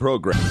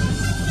program.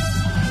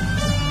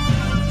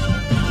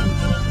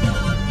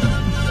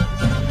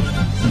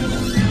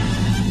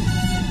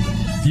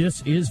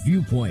 This is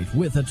Viewpoint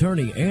with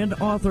attorney and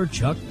author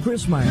Chuck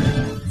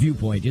Crismier.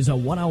 Viewpoint is a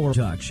one-hour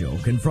talk show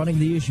confronting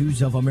the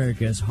issues of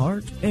America's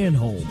heart and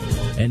home.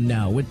 And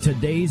now with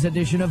today's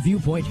edition of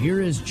Viewpoint,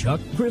 here is Chuck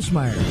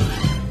Crismier.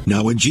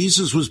 Now when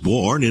Jesus was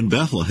born in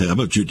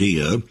Bethlehem of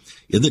Judea,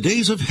 in the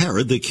days of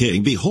Herod the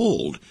king,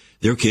 behold,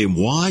 there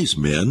came wise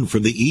men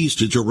from the east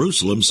to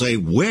Jerusalem,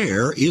 saying,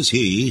 Where is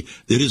he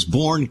that is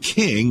born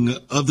King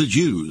of the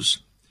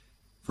Jews?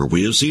 For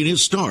we have seen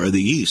his star in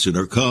the east, and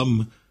are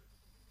come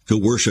to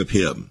worship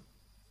him.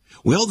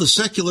 Well, the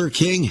secular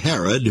king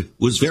Herod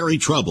was very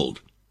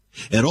troubled,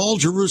 and all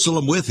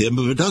Jerusalem with him,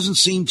 but it doesn't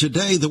seem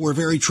today that we're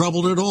very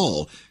troubled at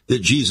all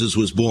that Jesus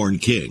was born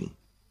king.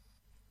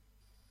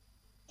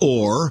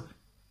 Or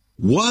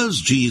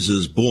was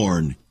Jesus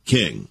born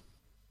king?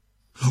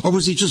 Or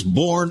was he just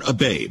born a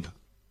babe?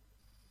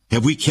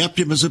 Have we kept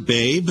him as a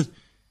babe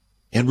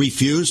and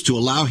refused to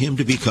allow him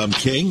to become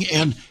king?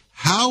 And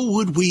how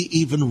would we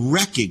even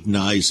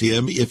recognize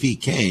him if he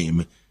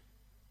came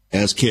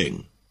as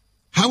king?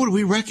 How would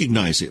we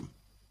recognize him?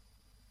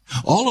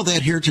 All of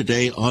that here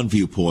today on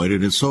Viewpoint,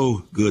 and it's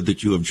so good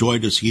that you have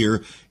joined us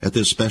here at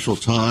this special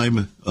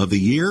time of the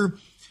year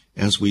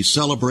as we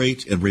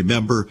celebrate and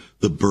remember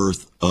the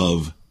birth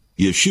of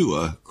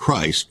Yeshua,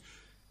 Christ,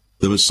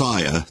 the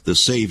Messiah, the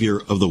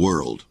Savior of the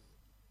world.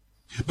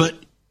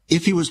 But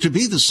if he was to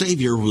be the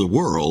Savior of the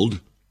world,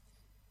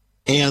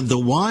 and the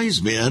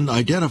wise men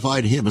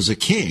identified him as a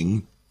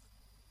king,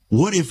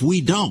 what if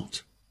we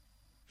don't?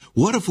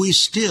 What if we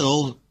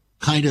still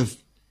kind of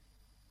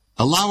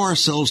allow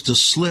ourselves to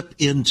slip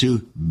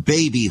into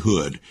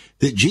babyhood,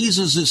 that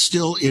Jesus is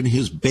still in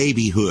his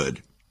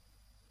babyhood?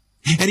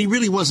 And he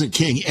really wasn't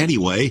king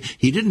anyway.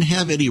 He didn't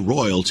have any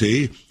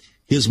royalty.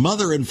 His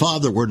mother and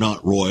father were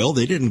not royal.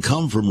 They didn't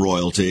come from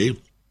royalty,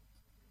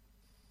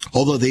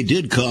 although they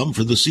did come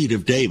from the seed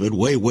of David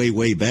way, way,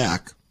 way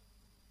back.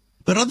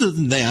 But other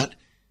than that,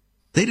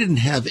 they didn't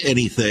have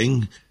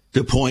anything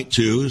to point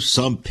to,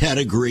 some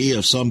pedigree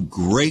of some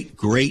great,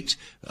 great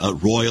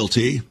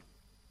royalty.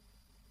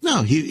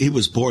 No, he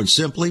was born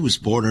simply. He was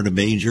born in a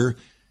manger.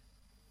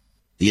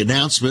 The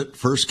announcement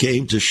first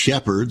came to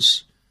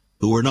shepherds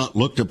who were not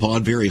looked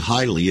upon very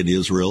highly in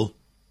Israel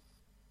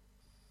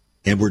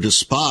and were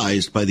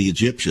despised by the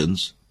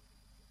Egyptians.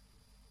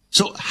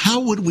 So how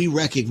would we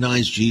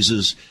recognize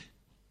Jesus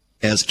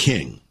as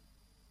king?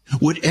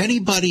 Would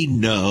anybody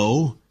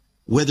know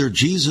whether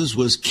Jesus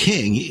was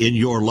king in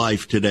your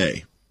life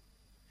today?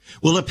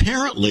 Well,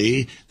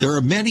 apparently, there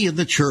are many in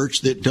the church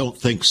that don't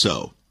think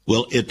so.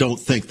 Well, it don't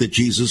think that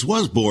Jesus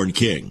was born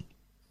king.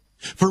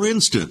 For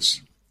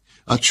instance,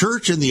 a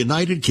church in the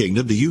United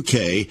Kingdom, the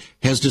UK,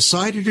 has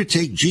decided to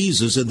take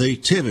Jesus and the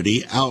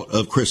nativity out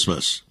of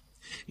Christmas,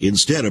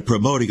 instead of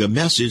promoting a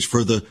message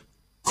for the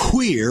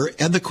queer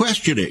and the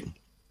questioning.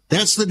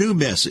 That's the new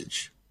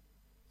message.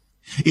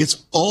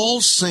 It's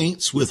All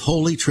Saints with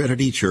Holy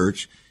Trinity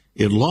Church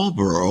in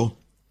Loughborough,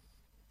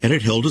 and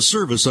it held a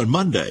service on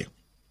Monday.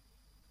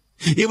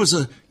 It was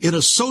in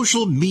a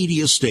social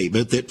media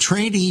statement that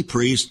trainee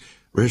priest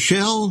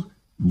Rachel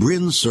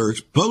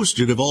Brinsearch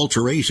boasted of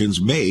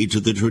alterations made to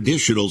the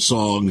traditional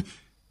song,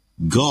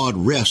 God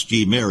Rest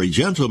Ye Merry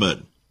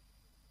Gentlemen.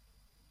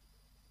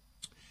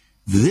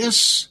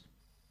 This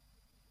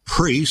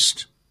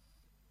priest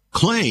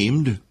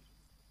claimed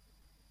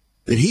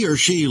that he or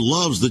she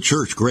loves the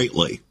church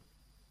greatly,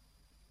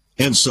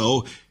 and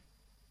so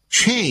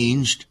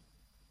changed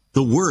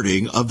the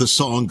wording of the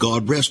song,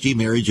 God Rest Ye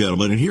Merry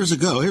Gentlemen. And here's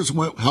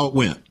how it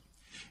went.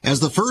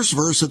 As the first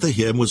verse of the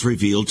hymn was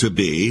revealed to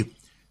be,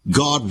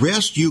 God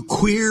rest you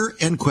queer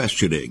and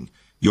questioning,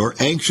 your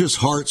anxious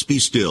hearts be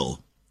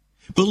still.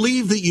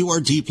 Believe that you are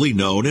deeply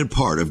known and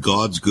part of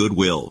God's good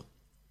will.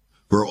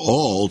 For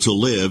all to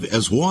live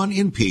as one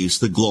in peace,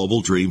 the global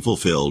dream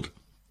fulfilled.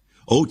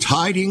 O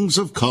tidings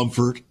of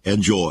comfort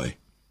and joy.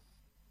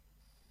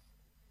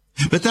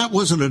 But that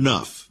wasn't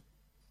enough.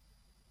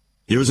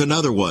 Here's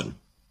another one.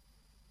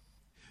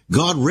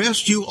 God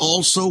rest you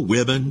also,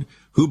 women,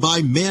 who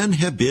by men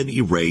have been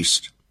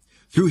erased,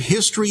 through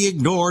history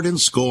ignored and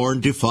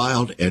scorned,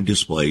 defiled and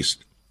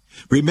displaced.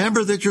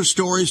 Remember that your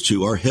stories,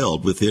 too, are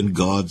held within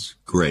God's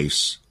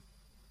grace.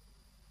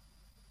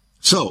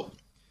 So,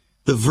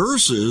 the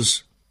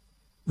verses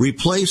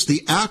replace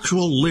the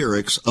actual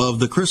lyrics of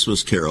the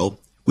Christmas carol,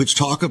 which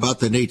talk about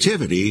the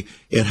nativity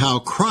and how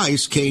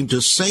Christ came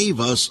to save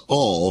us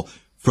all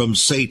from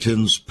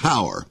Satan's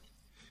power.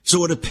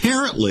 So it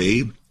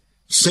apparently,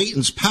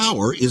 Satan's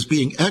power is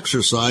being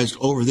exercised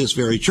over this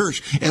very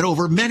church and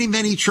over many,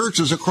 many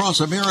churches across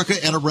America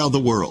and around the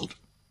world.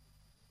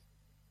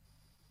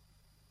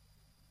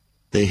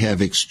 They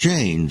have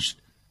exchanged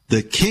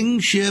the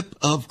kingship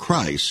of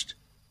Christ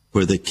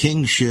for the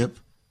kingship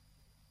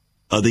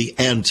of the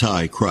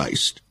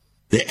Antichrist,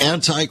 the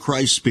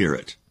Antichrist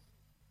spirit,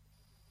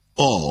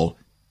 all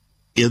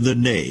in the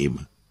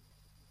name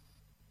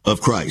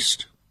of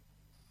Christ.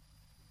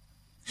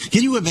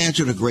 Can you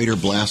imagine a greater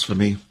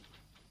blasphemy?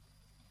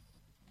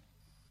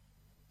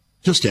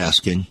 Just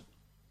asking.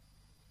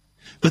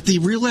 But the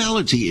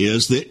reality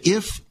is that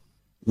if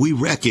we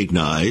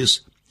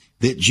recognize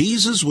that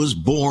Jesus was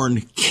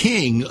born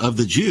King of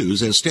the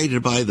Jews, as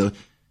stated by the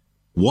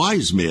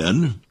wise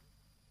men,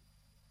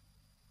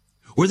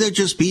 were they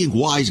just being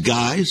wise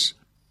guys?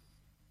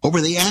 Or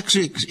were they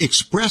actually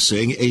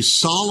expressing a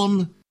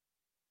solemn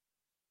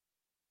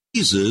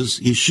Jesus,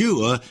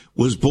 Yeshua,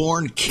 was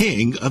born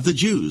King of the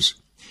Jews?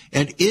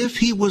 And if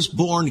he was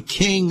born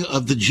King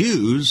of the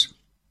Jews,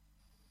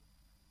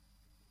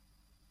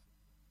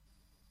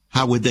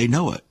 how would they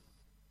know it?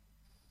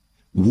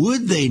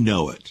 Would they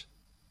know it?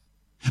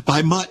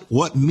 By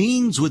what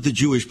means would the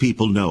Jewish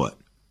people know it?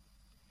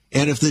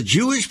 And if the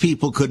Jewish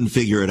people couldn't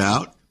figure it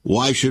out,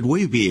 why should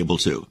we be able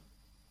to?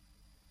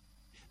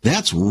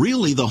 That's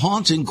really the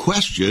haunting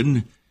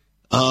question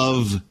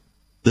of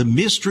the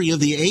mystery of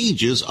the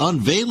ages,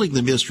 unveiling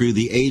the mystery of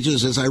the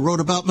ages, as I wrote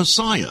about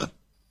Messiah.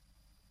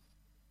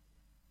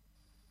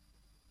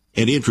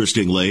 And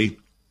interestingly,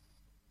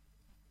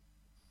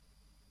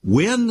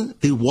 when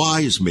the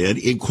wise men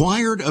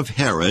inquired of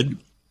Herod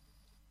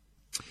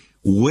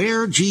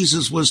where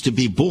Jesus was to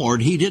be born,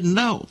 he didn't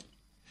know.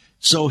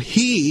 So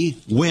he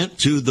went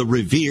to the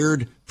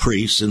revered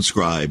priests and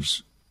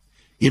scribes.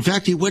 In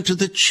fact, he went to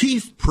the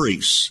chief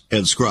priests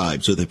and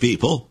scribes of the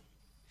people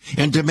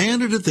and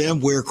demanded of them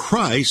where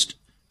Christ,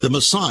 the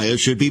Messiah,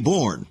 should be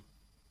born.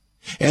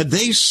 And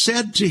they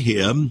said to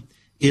him,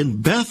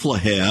 in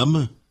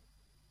Bethlehem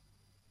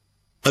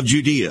of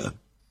Judea,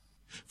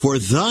 for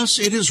thus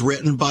it is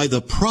written by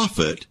the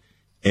prophet,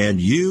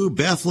 and you,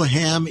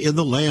 Bethlehem, in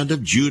the land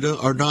of Judah,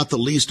 are not the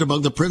least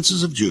among the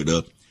princes of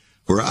Judah,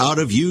 for out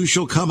of you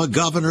shall come a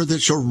governor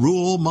that shall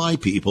rule my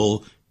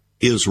people,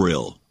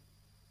 Israel.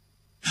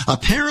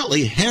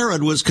 Apparently,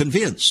 Herod was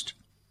convinced.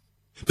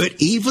 But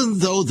even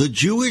though the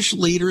Jewish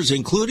leaders,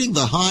 including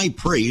the high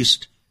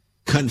priest,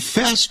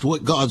 confessed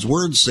what God's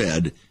word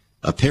said,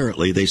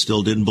 apparently they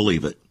still didn't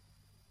believe it.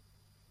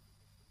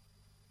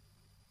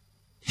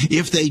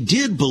 If they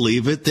did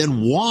believe it,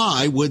 then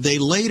why would they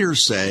later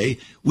say,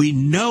 we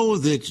know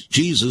that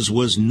Jesus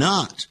was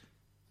not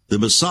the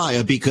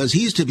Messiah because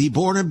he's to be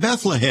born in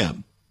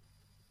Bethlehem?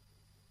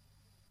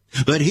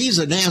 But he's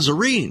a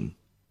Nazarene.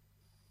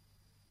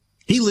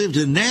 He lived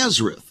in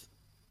Nazareth.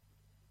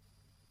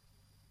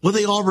 Well,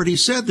 they already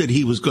said that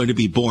he was going to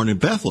be born in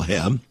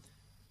Bethlehem.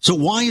 So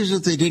why is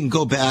it they didn't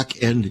go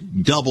back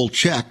and double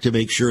check to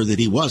make sure that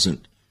he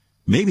wasn't?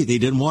 Maybe they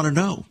didn't want to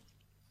know.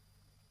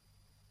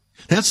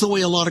 That's the way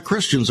a lot of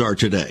Christians are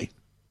today.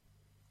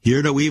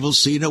 Hear no evil,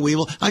 see no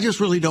evil. I just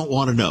really don't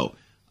want to know.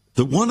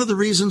 One of the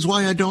reasons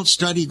why I don't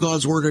study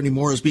God's word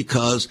anymore is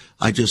because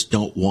I just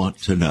don't want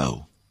to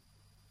know.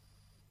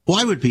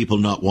 Why would people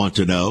not want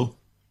to know?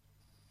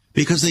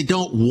 Because they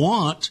don't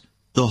want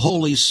the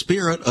Holy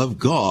Spirit of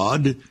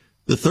God,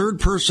 the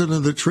third person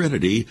of the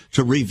Trinity,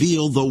 to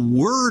reveal the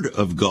Word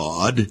of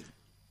God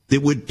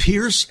that would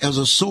pierce as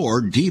a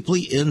sword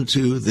deeply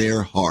into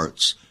their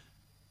hearts,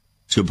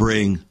 to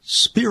bring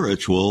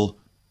spiritual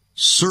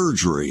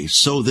surgery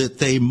so that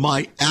they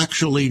might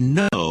actually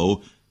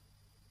know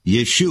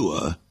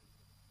Yeshua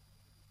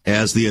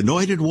as the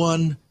Anointed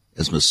One,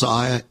 as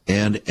Messiah,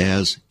 and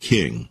as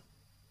King.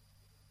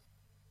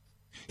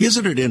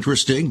 Isn't it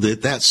interesting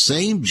that that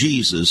same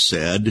Jesus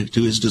said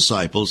to his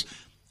disciples,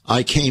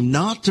 I came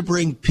not to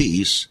bring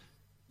peace,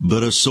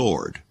 but a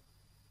sword?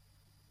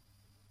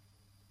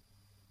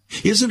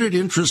 Isn't it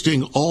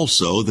interesting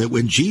also that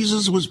when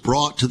Jesus was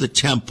brought to the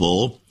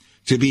temple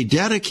to be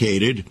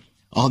dedicated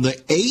on the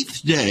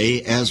 8th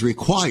day as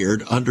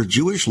required under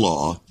Jewish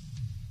law,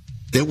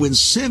 that when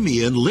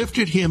Simeon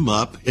lifted him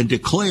up and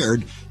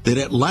declared that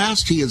at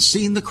last he had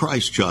seen the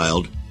Christ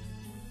child,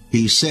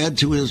 he said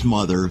to his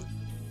mother,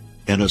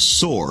 and a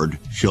sword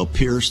shall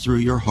pierce through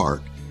your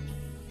heart,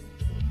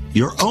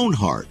 your own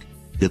heart,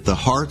 that the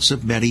hearts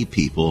of many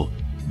people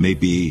may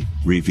be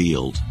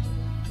revealed.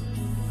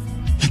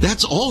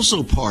 That's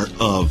also part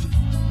of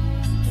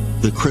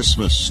the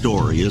Christmas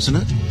story, isn't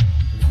it?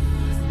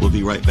 We'll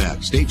be right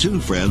back. Stay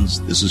tuned,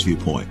 friends. This is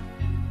Viewpoint.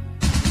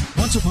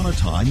 Once upon a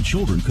time,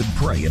 children could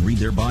pray and read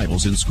their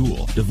Bibles in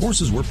school.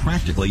 Divorces were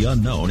practically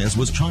unknown, as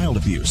was child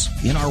abuse.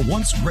 In our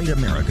once great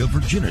America,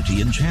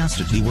 virginity and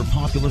chastity were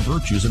popular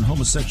virtues and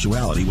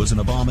homosexuality was an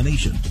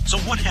abomination. So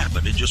what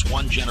happened in just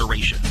one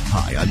generation?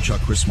 Hi, I'm Chuck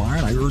Christmeyer,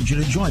 and I urge you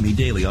to join me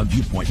daily on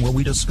Viewpoint, where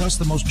we discuss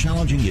the most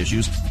challenging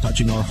issues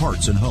touching our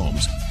hearts and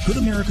homes. Could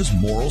America's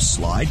moral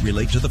slide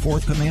relate to the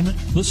fourth commandment?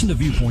 Listen to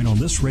Viewpoint on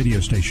this radio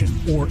station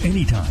or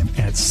anytime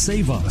at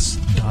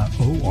saveus.org.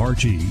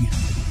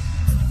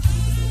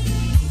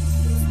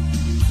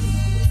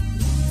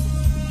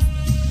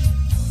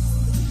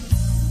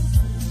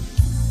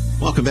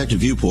 Welcome back to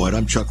Viewpoint.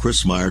 I'm Chuck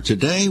Christmeyer.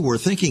 Today we're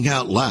thinking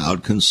out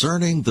loud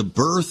concerning the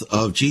birth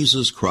of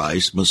Jesus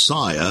Christ,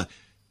 Messiah,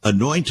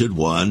 Anointed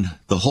One,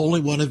 the Holy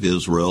One of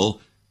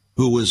Israel,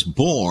 who was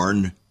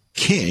born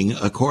King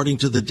according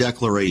to the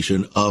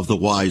declaration of the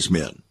wise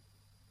men.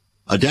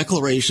 A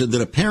declaration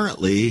that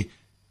apparently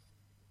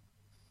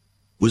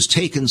was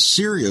taken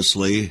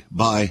seriously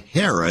by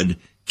Herod,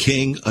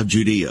 king of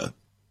Judea.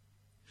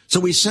 So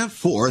he sent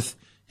forth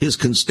his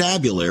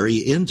constabulary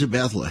into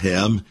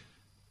Bethlehem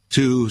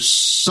to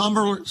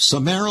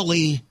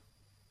summarily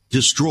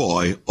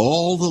destroy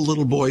all the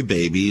little boy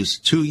babies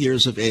 2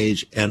 years of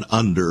age and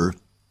under,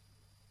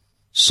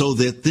 so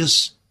that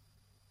this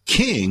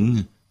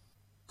king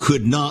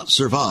could not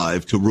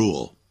survive to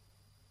rule.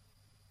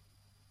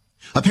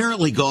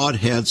 Apparently God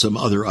had some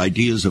other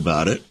ideas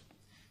about it,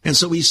 and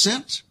so he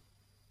sent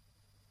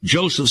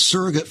Jesus'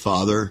 surrogate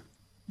father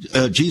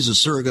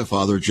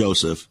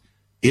Joseph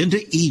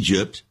into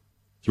Egypt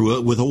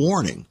with a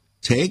warning.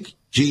 Take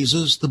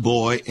Jesus, the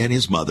boy, and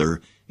his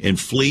mother and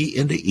flee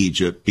into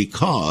Egypt,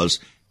 because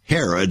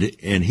Herod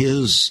and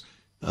his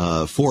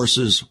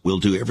forces will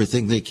do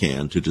everything they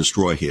can to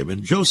destroy him.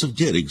 And Joseph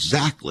did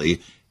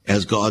exactly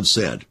as God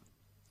said.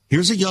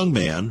 Here's a young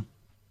man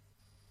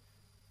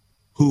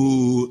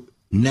who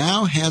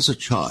now has a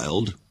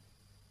child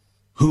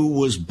who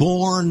was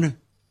born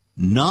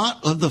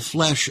not of the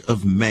flesh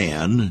of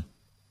man,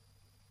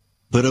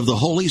 but of the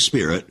Holy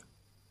Spirit.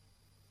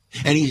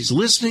 And he's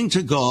listening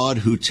to God,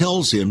 who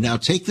tells him, now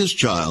take this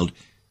child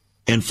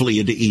and flee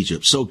into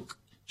Egypt. So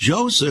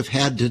Joseph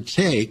had to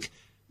take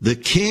the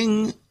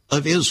king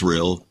of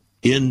Israel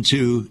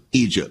into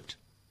Egypt.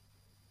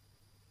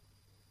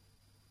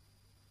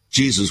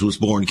 Jesus was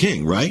born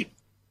king, right?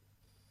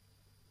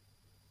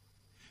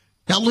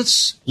 Now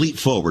let's leap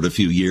forward a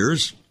few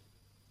years.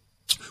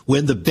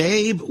 When the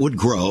babe would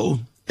grow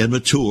and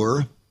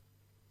mature,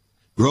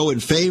 grow in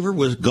favor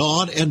with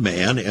God and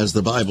man, as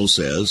the Bible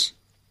says,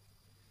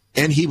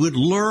 and he would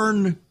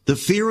learn the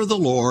fear of the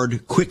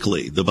Lord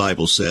quickly, the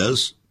Bible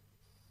says.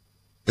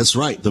 That's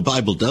right, the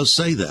Bible does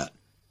say that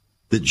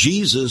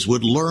Jesus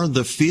would learn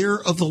the fear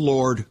of the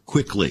Lord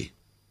quickly.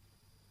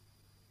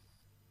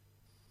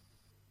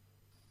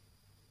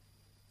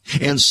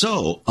 And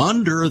so,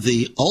 under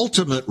the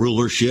ultimate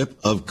rulership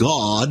of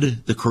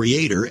God, the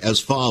Creator, as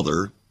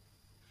Father,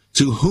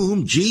 to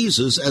whom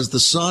Jesus, as the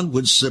Son,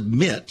 would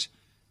submit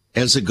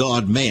as a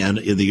God-man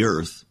in the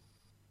earth,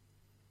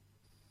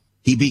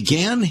 he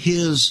began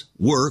his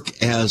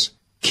work as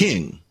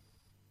king.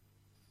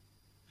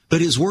 But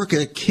his work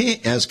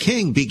as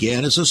king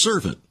began as a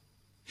servant,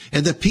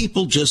 and the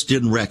people just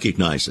didn't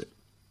recognize it.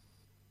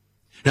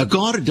 Now,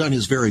 God had done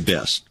his very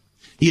best.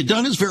 He had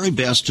done his very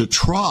best to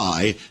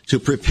try to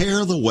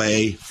prepare the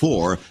way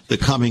for the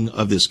coming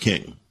of this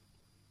king.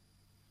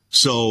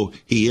 So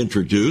he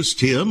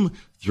introduced him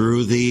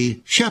through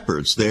the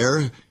shepherds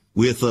there,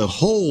 with a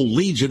whole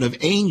legion of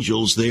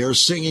angels there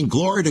singing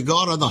glory to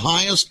God on the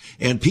highest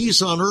and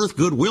peace on earth,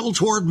 goodwill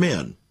toward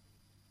men.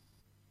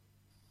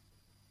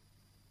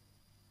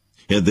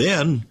 And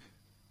then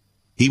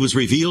he was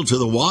revealed to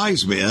the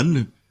wise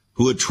men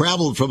who had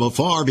traveled from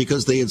afar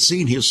because they had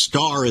seen his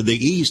star in the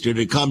east and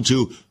had come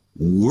to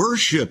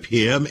worship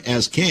him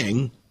as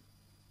king.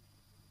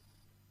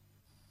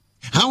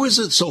 How is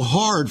it so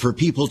hard for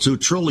people to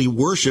truly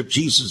worship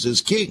Jesus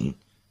as king?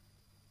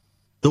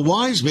 The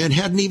wise men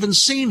hadn't even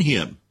seen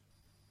him.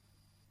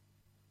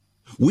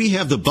 We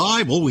have the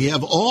Bible. We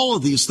have all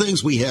of these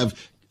things. We have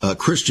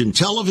Christian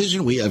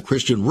television. We have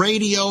Christian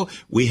radio.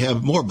 We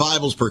have more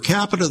Bibles per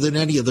capita than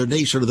any other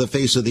nation of the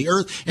face of the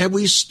earth. And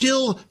we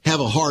still have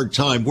a hard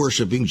time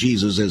worshiping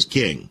Jesus as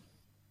king.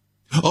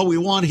 Oh, we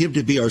want him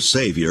to be our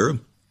Savior.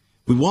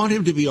 We want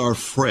him to be our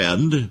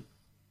friend.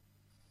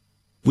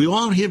 We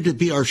want him to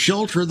be our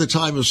shelter in the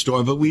time of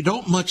storm, but we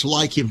don't much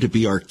like him to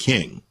be our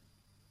king.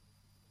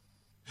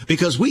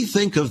 Because we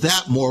think of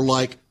that more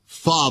like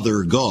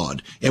Father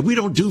God. And we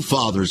don't do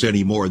fathers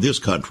anymore in this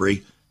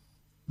country.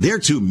 They're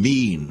too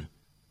mean.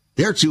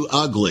 They're too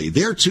ugly.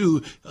 They're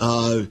too,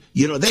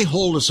 they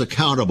hold us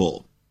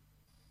accountable.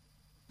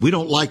 We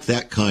don't like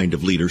that kind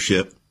of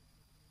leadership.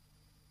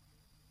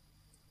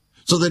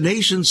 So the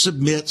nation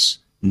submits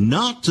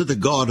not to the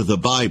God of the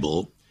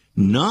Bible,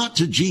 not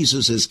to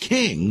Jesus as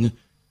king,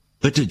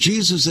 but to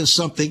Jesus as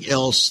something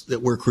else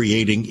that we're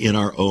creating in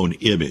our own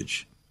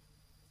image.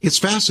 It's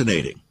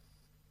fascinating.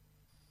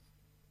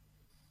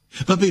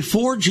 But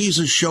before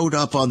Jesus showed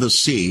up on the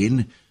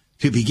scene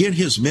to begin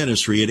his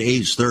ministry at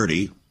age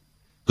 30,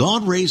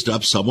 God raised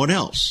up someone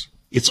else.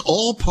 It's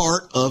all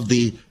part of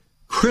the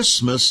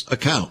Christmas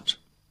account,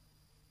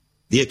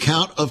 the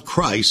account of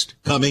Christ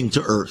coming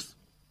to earth.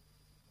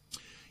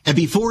 And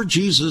before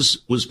Jesus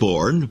was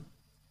born,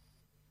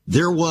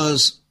 there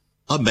was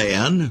a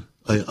man,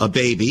 a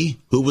baby,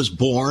 who was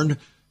born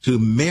to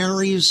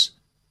Mary's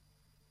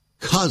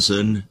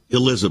cousin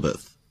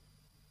Elizabeth.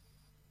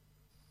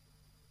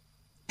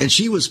 And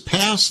she was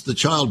past the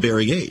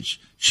childbearing age.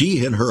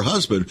 She and her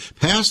husband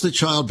past the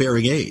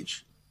childbearing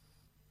age.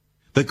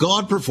 But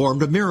God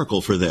performed a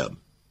miracle for them,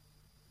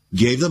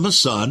 gave them a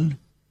son,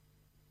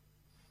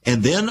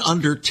 and then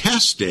under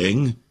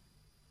testing,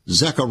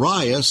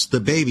 Zacharias, the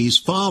baby's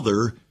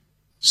father,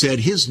 said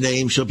his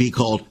name shall be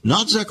called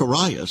not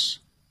Zacharias,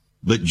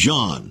 but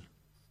John.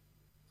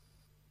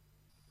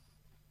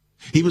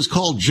 He was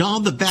called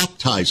John the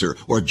Baptizer,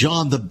 or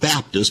John the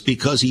Baptist,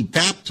 because he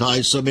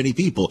baptized so many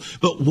people.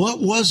 But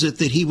what was it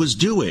that he was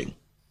doing?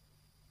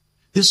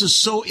 This is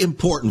so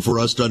important for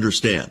us to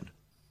understand.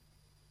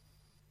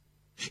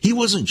 He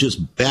wasn't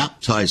just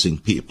baptizing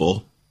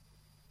people.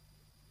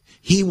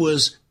 He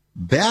was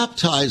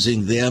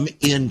baptizing them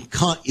in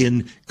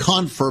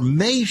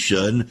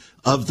confirmation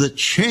of the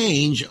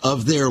change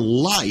of their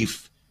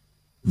life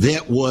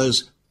that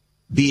was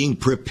being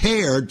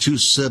prepared to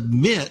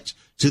submit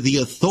to the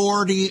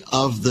authority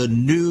of the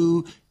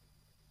new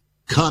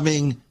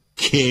coming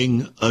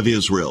King of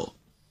Israel.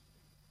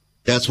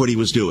 That's what he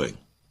was doing.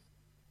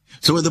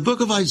 So in the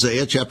book of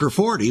Isaiah, chapter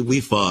 40, we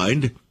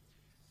find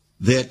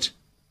that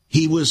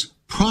he was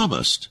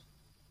promised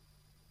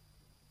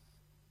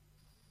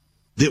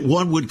that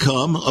one would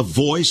come, a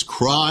voice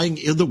crying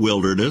in the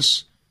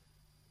wilderness,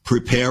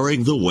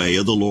 preparing the way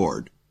of the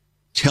Lord,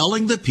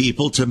 telling the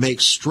people to make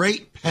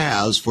straight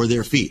paths for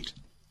their feet.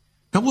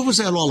 Now, what was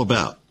that all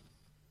about?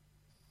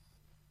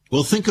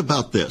 Well, think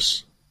about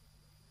this.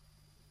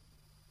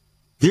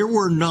 There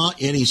were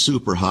not any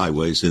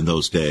superhighways in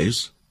those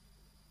days.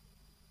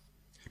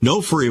 No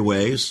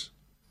freeways,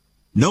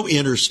 no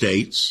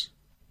interstates,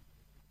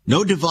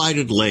 no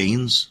divided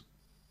lanes,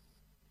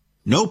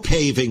 no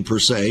paving per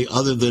se,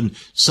 other than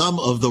some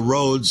of the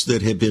roads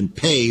that had been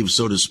paved,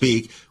 so to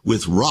speak,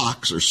 with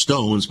rocks or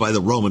stones by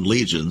the Roman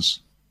legions.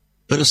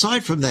 But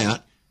aside from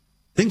that,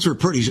 things were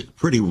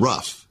pretty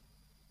rough.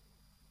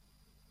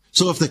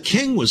 So if the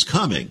king was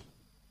coming,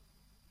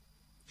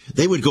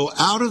 they would go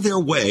out of their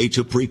way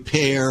to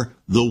prepare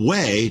the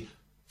way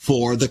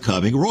for the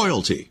coming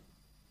royalty.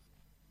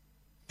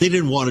 They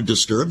didn't want to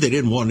disturb. They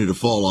didn't want him to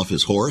fall off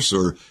his horse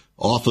or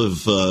off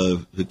of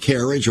the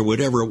carriage or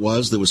whatever it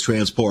was that was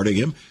transporting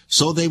him.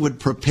 So they would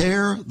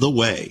prepare the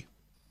way.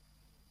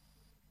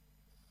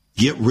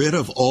 Get rid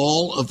of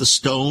all of the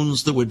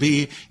stones that would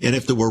be, and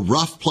if there were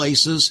rough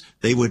places,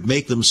 they would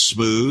make them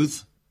smooth.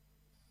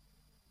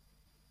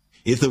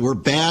 If there were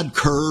bad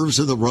curves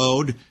in the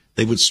road,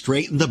 they would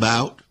straighten them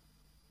out.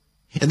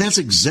 And that's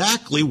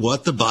exactly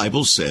what the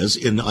Bible says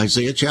in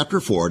Isaiah chapter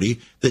 40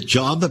 that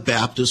John the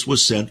Baptist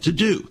was sent to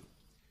do.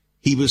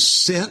 He was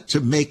sent to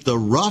make the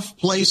rough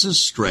places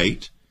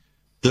straight,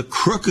 the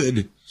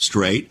crooked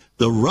straight,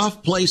 the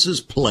rough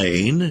places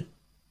plain,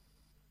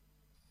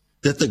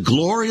 that the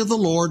glory of the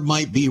Lord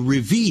might be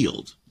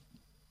revealed.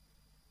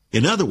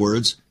 In other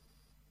words,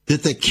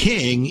 that the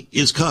king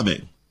is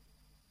coming.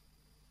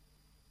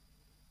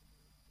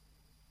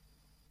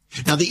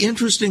 Now, the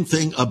interesting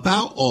thing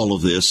about all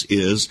of this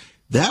is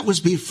that was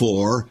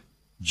before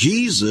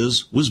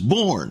Jesus was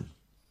born.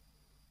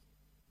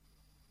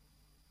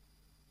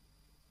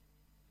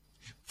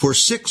 For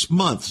 6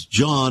 months,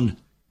 John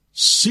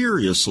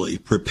seriously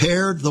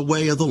prepared the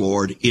way of the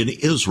Lord in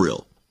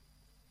Israel.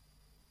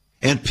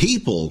 And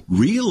people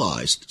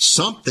realized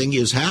something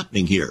is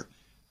happening here.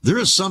 There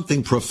is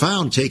something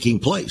profound taking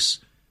place.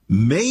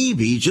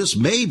 Maybe, just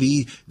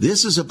maybe,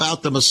 this is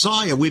about the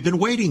Messiah we've been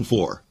waiting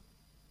for.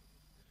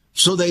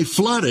 So they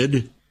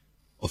flooded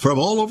from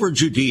all over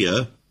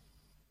Judea,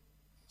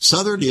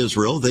 southern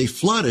Israel. They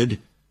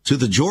flooded to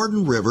the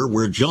Jordan River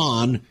where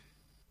John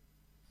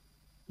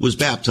was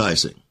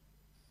baptizing.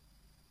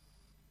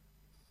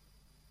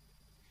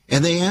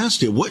 And they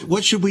asked him,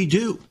 what should we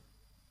do?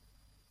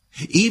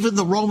 Even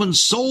the Roman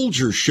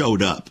soldiers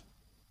showed up.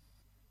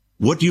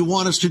 What do you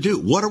want us to do?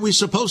 What are we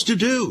supposed to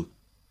do?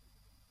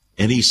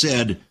 And he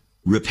said,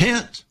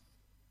 repent.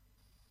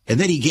 And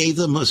then he gave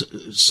them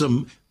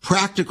some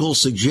practical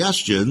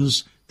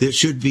suggestions that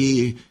should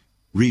be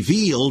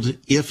revealed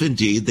if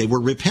indeed they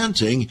were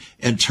repenting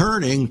and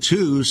turning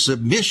to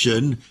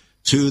submission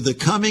to the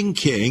coming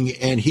king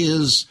and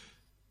his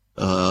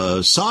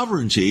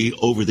sovereignty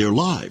over their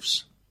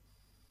lives.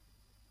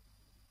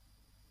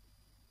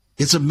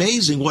 It's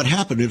amazing what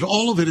happened, and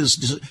all of it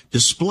is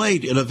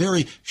displayed in a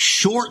very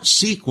short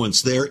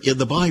sequence there in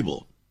the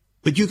Bible.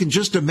 But you can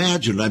just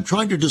imagine, I'm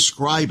trying to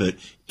describe it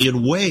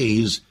in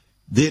ways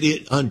that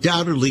it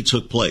undoubtedly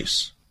took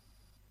place.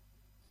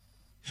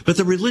 But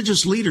the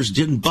religious leaders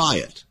didn't buy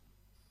it.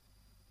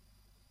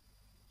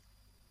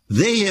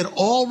 They had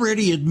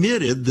already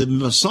admitted the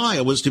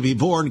Messiah was to be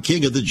born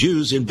King of the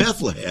Jews in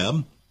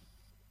Bethlehem.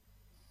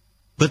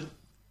 But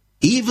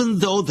even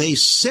though they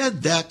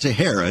said that to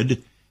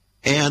Herod,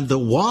 and the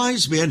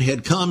wise men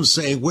had come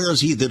saying, where is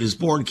he that is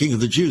born King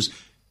of the Jews?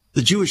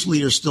 The Jewish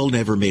leaders still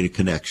never made a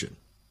connection.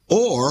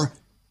 Or,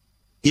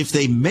 if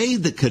they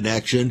made the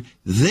connection,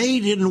 they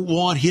didn't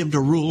want him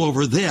to rule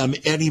over them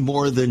any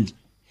more than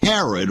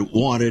Herod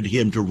wanted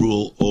him to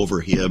rule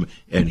over him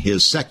and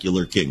his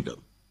secular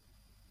kingdom.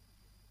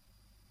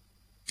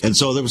 And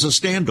so there was a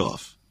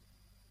standoff.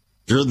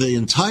 During the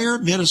entire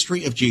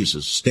ministry of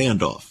Jesus,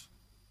 standoff.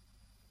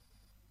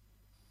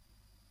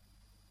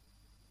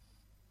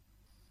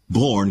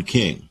 Born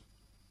king.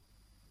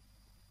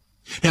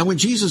 Now, when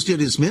Jesus did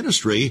his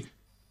ministry,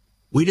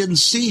 we didn't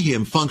see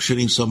him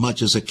functioning so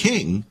much as a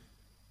king,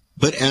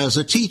 but as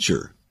a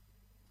teacher,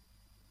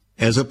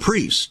 as a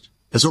priest,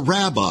 as a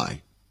rabbi,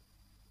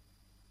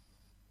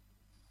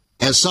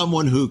 as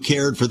someone who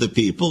cared for the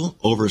people,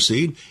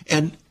 overseed.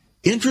 And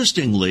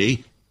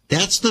interestingly,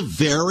 that's the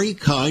very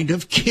kind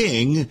of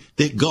king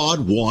that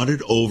God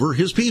wanted over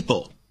his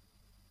people.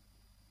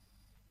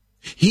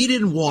 He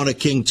didn't want a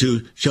king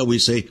to, shall we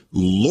say,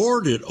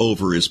 lord it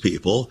over his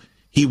people.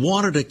 He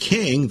wanted a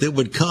king that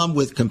would come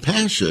with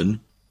compassion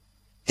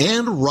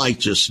and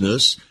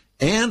righteousness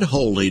and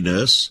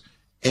holiness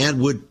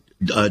and would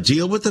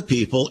deal with the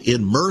people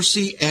in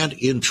mercy and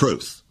in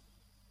truth.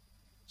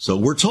 So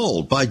we're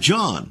told by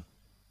John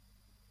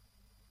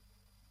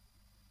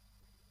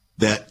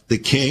that the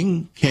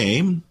king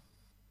came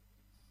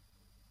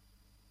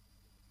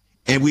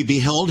and we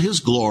beheld his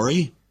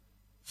glory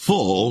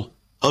full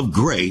of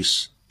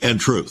grace and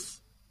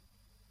truth.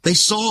 They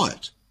saw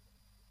it.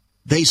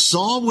 They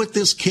saw what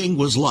this king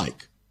was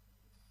like.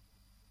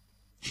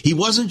 He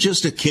wasn't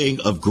just a king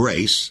of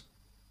grace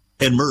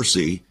and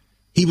mercy.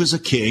 He was a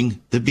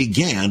king that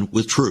began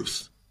with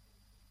truth.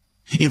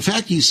 In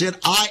fact, he said,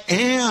 I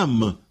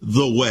am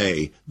the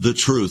way, the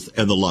truth,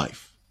 and the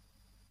life.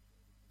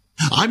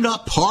 I'm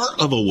not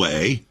part of a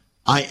way.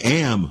 I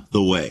am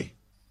the way.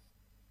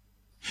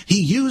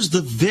 He used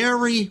the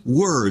very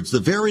words,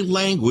 the very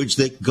language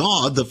that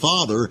God the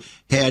Father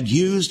had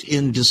used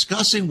in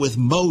discussing with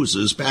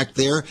Moses back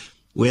there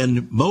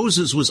when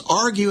Moses was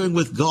arguing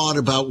with God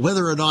about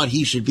whether or not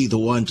he should be the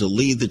one to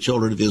lead the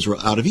children of Israel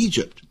out of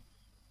Egypt.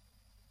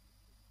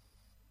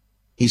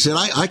 He said,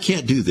 I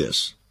can't do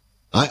this.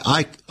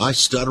 I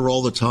stutter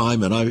all the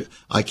time, and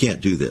I can't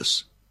do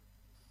this.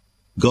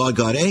 God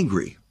got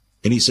angry,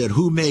 and he said,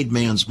 who made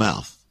man's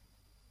mouth?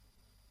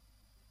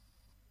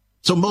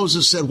 So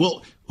Moses said,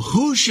 well,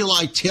 who shall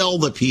I tell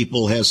the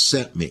people has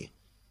sent me?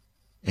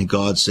 And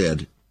God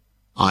said,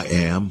 I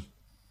am.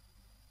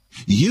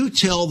 You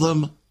tell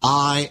them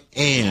I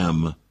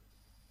am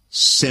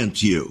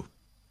sent you.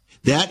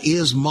 That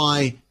is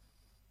my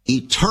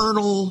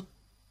eternal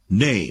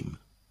name.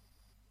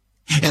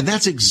 And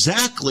that's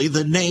exactly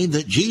the name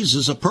that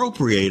Jesus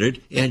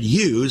appropriated and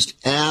used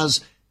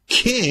as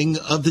King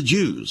of the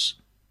Jews.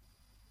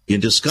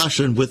 In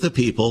discussion with the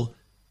people,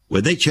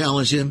 when they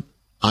challenged him,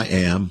 I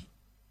am.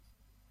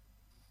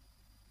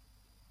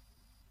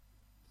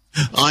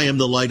 I am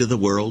the light of the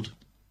world.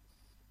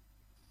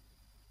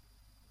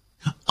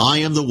 I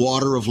am the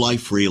water of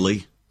life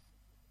freely.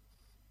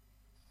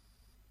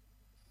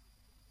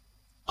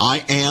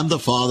 I am the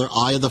Father.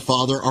 I and the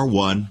Father are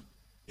one.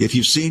 If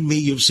you've seen me,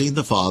 you've seen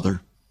the Father.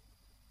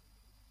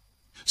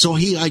 So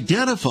he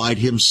identified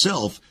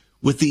himself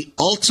with the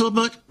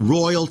ultimate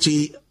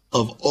royalty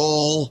of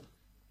all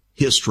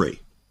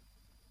history,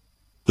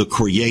 the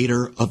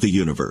creator of the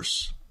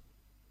universe.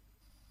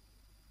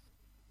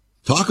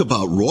 Talk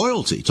about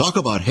royalty. Talk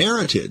about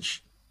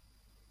heritage.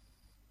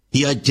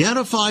 He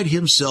identified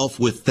himself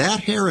with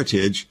that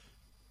heritage,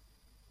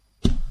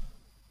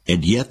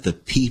 and yet the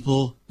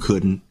people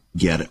couldn't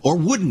get it or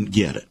wouldn't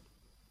get it.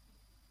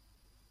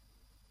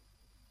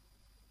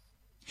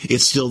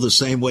 It's still the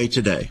same way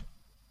today.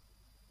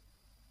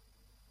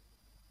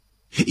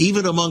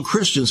 Even among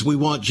Christians, we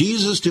want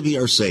Jesus to be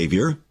our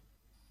Savior.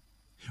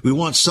 We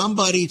want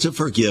somebody to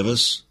forgive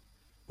us.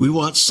 We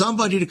want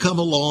somebody to come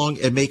along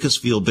and make us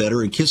feel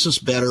better and kiss us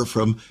better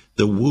from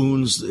the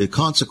wounds, the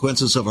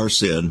consequences of our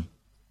sin.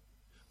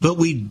 But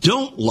we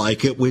don't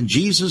like it when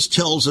Jesus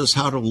tells us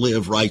how to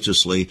live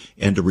righteously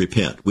and to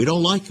repent. We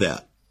don't like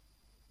that.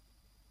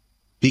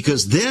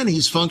 Because then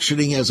he's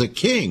functioning as a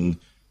king,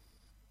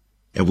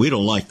 and we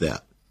don't like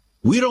that.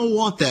 We don't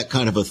want that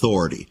kind of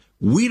authority.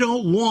 We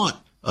don't want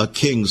a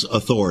king's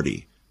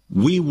authority.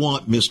 We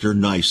want Mr.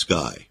 Nice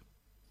Guy.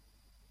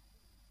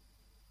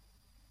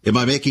 Am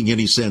I making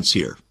any sense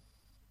here?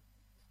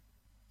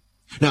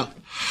 Now,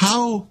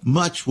 how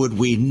much would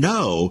we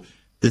know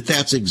that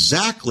that's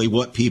exactly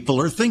what people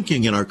are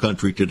thinking in our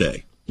country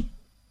today?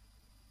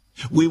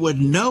 We would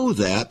know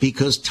that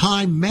because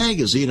Time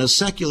magazine, a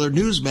secular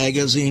news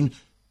magazine,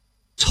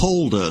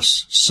 told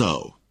us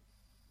so.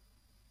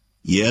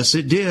 Yes,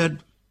 it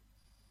did.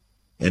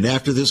 And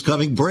after this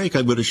coming break,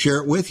 I'm going to share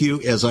it with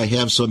you, as I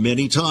have so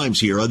many times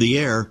here on the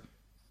air.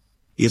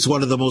 It's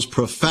one of the most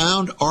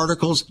profound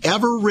articles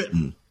ever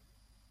written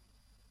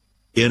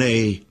in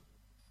a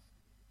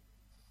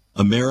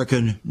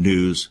American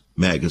news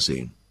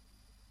magazine.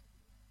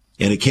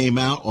 And it came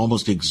out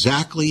almost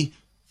exactly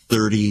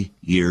 30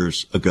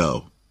 years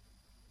ago.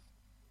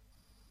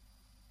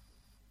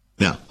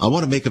 Now, I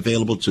want to make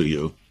available to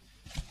you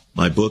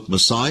my book,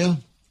 Messiah,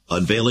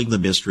 Unveiling the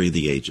Mystery of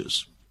the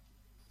Ages.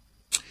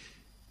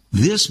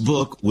 This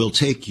book will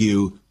take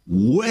you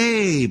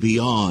way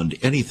beyond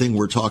anything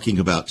we're talking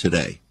about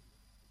today.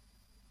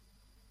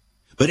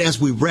 But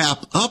as we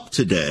wrap up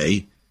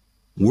today,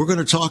 we're going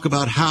to talk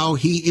about how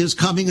he is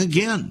coming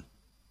again.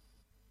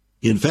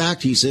 In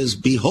fact, he says,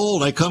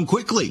 behold, I come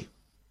quickly.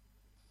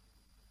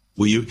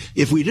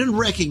 If we didn't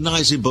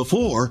recognize him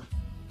before,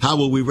 how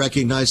will we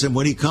recognize him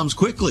when he comes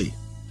quickly?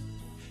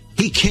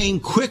 He came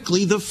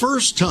quickly the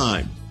first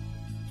time,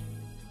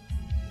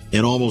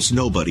 and almost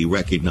nobody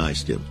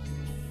recognized him.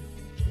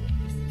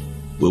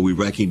 Will we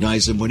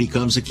recognize him when he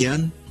comes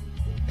again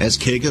as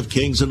King of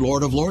Kings and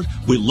Lord of Lords?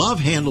 We love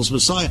Handel's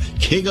Messiah,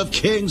 King of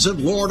Kings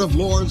and Lord of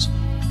Lords,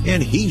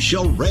 and he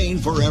shall reign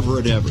forever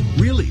and ever.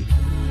 Really?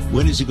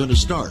 When is he going to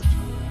start?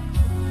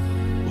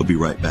 We'll be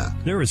right back.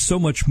 There is so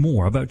much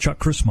more about Chuck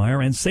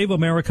Crismier and Save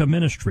America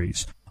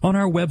Ministries on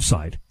our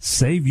website,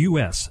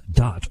 saveus.org.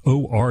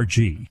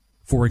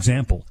 For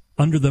example,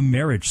 under the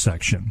marriage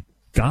section,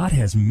 God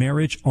has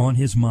marriage on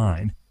his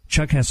mind.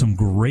 Chuck has some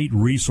great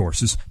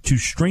resources to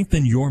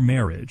strengthen your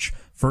marriage.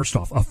 First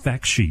off, a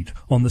fact sheet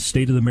on the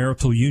state of the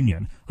marital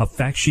union, a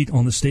fact sheet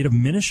on the state of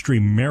ministry,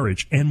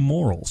 marriage, and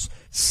morals.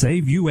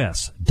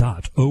 SaveUS.org.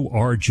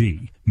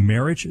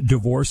 Marriage,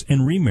 divorce,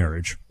 and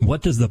remarriage.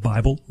 What does the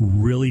Bible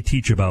really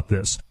teach about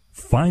this?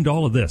 Find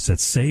all of this at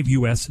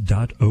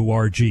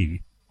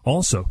SaveUS.org.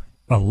 Also,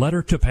 a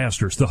letter to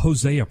pastors, the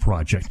Hosea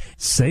Project,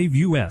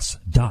 SaveUS.org,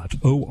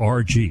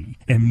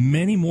 and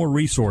many more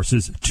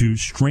resources to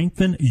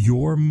strengthen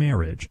your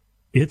marriage.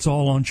 It's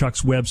all on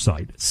Chuck's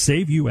website,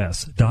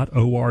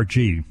 SaveUS.org.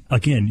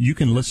 Again, you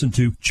can listen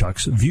to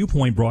Chuck's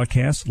Viewpoint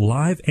broadcasts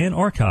live and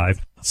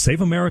archived.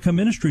 Save America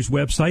Ministries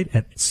website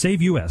at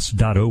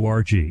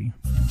SaveUS.org.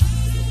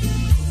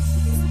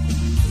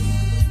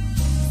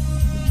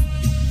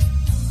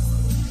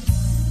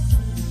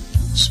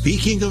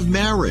 Speaking of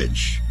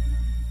marriage,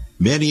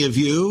 many of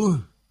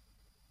you,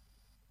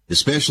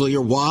 especially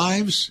your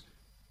wives,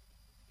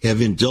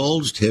 have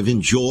indulged, have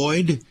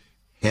enjoyed,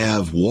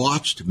 have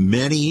watched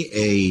many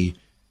a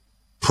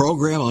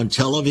program on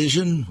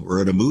television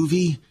or in a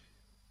movie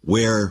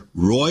where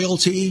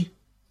royalty,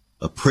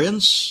 a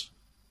prince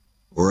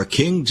or a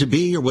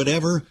king-to-be or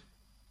whatever,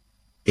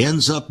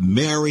 ends up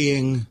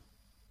marrying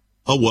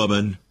a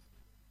woman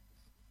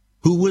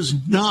who was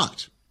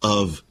not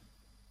of,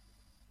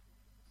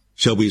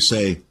 shall we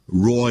say,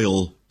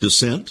 royal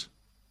descent.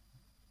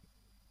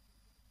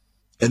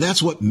 And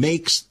that's what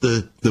makes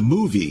the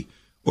movie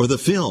or the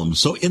film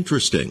so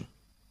interesting.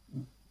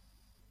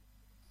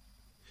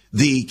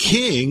 The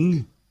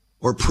king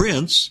or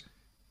prince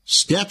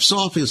steps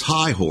off his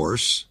high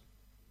horse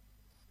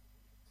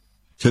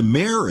to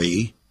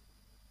marry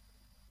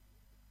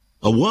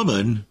a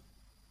woman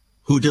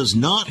who does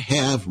not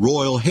have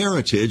royal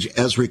heritage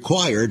as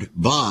required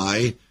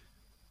by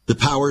the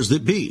powers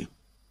that be.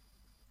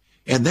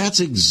 And that's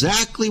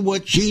exactly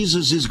what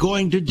Jesus is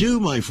going to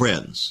do, my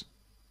friends.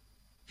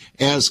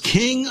 As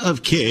King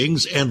of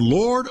Kings and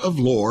Lord of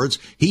Lords,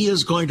 he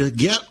is going to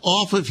get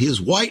off of his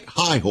white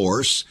high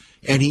horse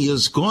and he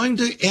is going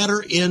to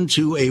enter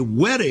into a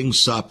wedding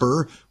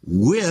supper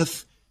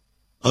with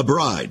a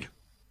bride.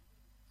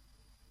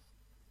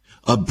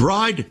 A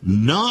bride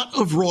not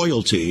of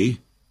royalty,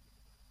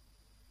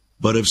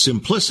 but of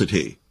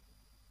simplicity,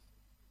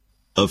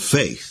 of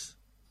faith.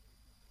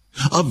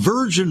 A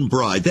virgin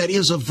bride, that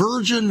is a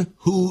virgin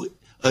who,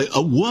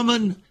 a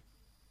woman,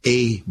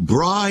 a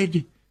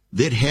bride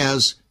that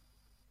has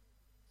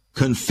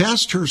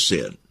confessed her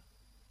sin,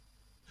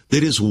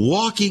 that is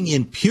walking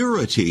in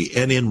purity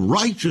and in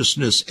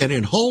righteousness and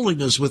in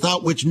holiness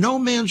without which no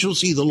man shall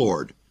see the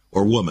Lord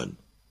or woman.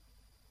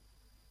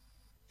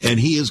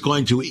 And he is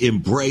going to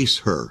embrace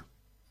her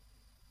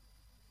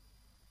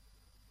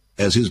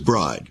as his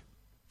bride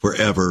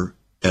forever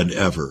and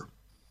ever.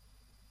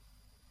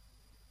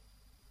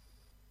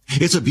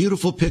 It's a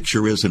beautiful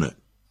picture, isn't it?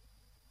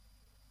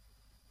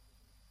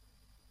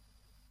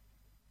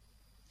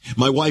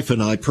 My wife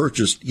and I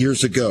purchased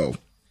years ago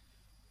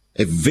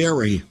a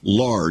very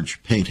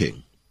large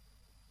painting.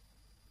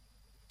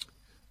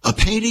 A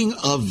painting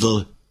of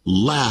the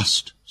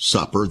Last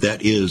Supper,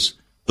 that is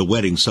the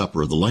wedding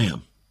supper of the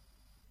Lamb.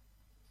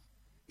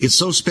 It's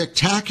so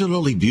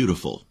spectacularly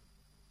beautiful.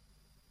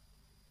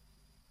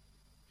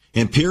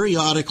 And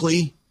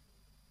periodically,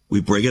 we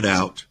bring it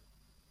out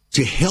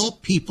to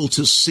help people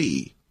to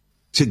see,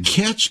 to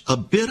catch a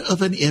bit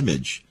of an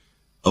image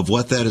of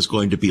what that is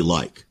going to be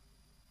like.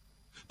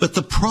 But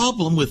the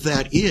problem with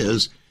that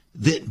is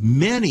that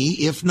many,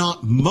 if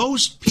not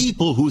most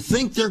people who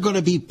think they're going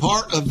to be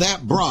part of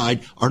that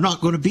bride are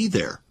not going to be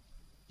there.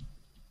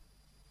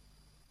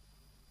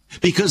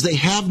 Because they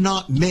have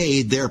not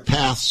made their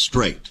path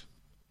straight.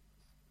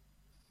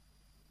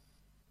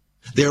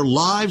 Their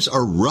lives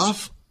are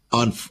rough,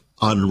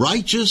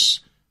 unrighteous,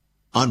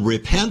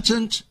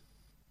 unrepentant,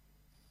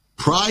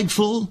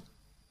 prideful,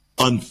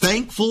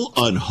 unthankful,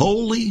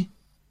 unholy.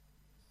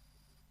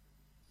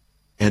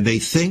 And they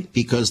think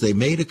because they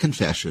made a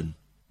confession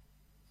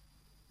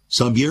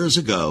some years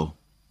ago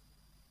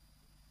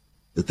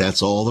that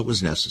that's all that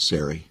was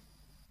necessary.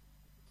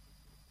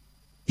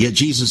 Yet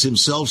Jesus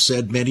himself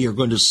said, many are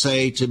going to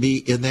say to me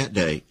in that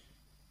day,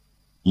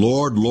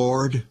 Lord,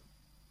 Lord,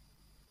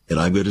 and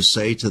I'm going to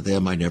say to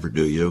them, I never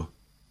knew you.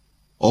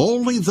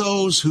 Only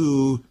those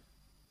who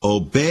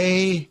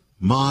obey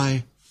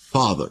my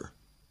Father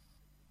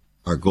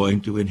are going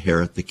to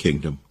inherit the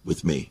kingdom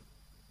with me.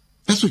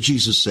 That's what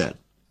Jesus said.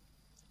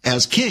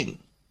 As king,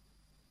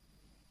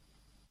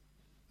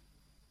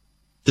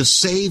 the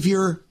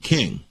Savior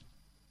King.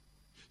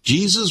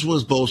 Jesus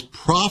was both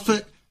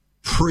prophet,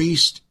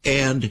 priest,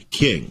 and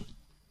king.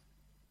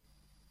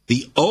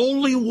 The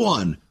only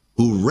one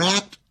who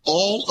wrapped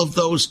all of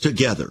those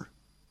together.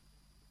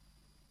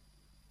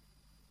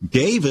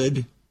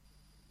 David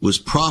was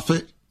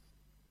prophet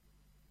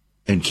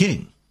and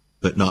king,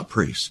 but not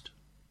priest.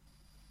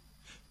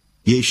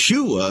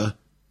 Yeshua,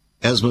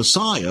 as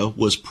Messiah,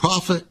 was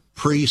prophet,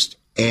 priest,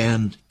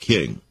 and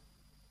king.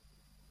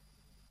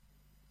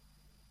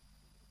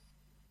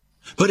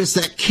 But it's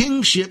that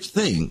kingship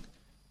thing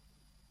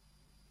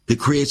that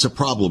creates a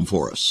problem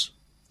for us,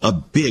 a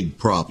big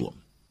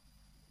problem.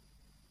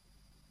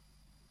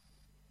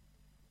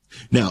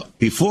 Now,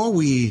 before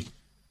we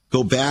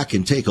go back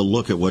and take a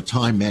look at what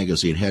Time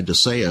Magazine had to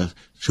say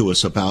to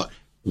us about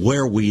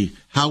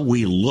how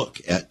we look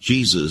at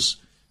Jesus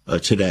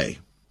today,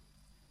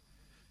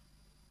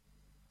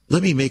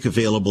 let me make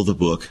available the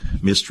book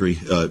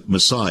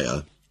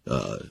Messiah,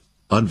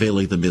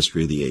 Unveiling the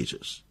Mystery of the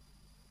Ages.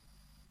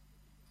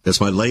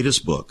 That's my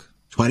latest book,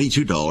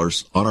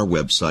 $22 on our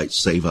website,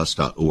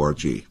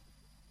 saveus.org.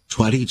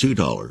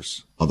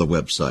 $22 on the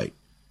website.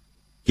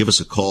 Give us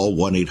a call,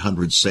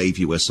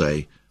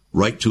 1-800-SAVE-USA.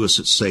 Write to us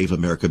at Save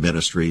America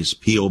Ministries,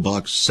 P.O.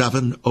 Box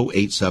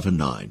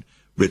 70879,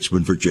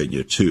 Richmond,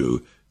 Virginia,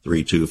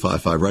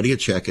 23255. Writing a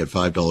check at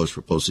 $5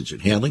 for postage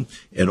and handling.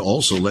 And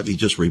also, let me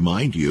just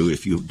remind you,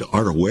 if you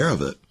aren't aware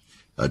of it,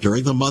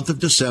 during the month of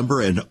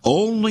December, and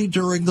only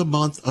during the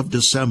month of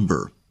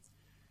December,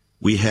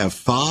 we have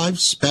 5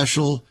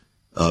 special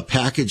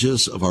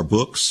packages of our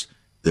books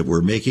that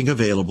we're making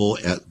available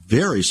at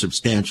very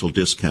substantial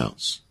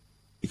discounts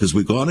because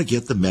we're going to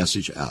get the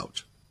message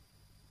out.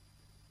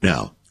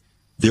 Now,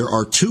 there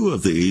are 2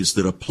 of these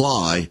that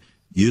apply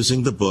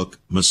using the book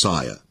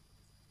Messiah.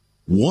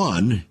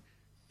 One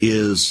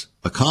is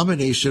a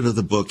combination of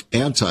the book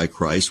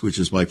Antichrist, which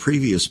is my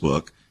previous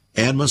book,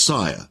 and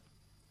Messiah.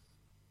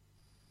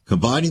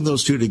 Combining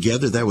those 2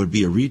 together, that would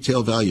be a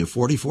retail value of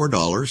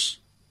 $44,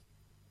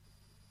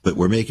 but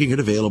we're making it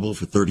available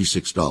for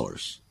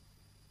 $36.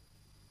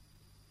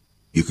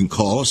 You can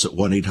call us at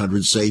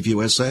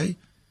 1-800-SAVE-USA.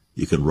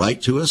 You can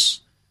write to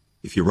us.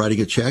 If you're writing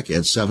a check,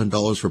 add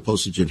 $7 for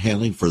postage and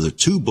handling for the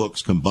 2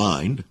 books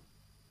combined.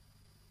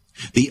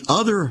 The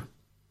other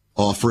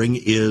offering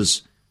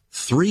is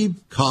 3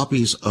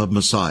 copies of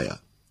Messiah.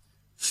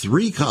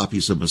 3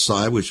 copies of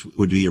Messiah, which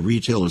would be a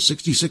retail of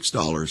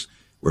 $66.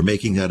 We're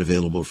making that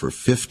available for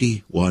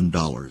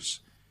 $51.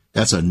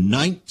 That's a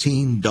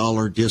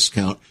 $19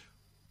 discount,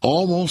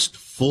 almost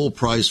full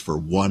price for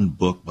 1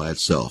 book by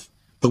itself.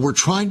 But we're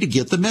trying to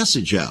get the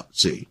message out,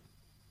 see?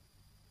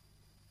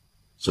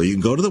 So you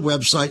can go to the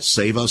website,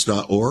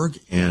 saveus.org,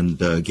 and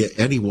get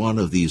any one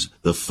of these,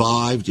 the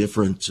 5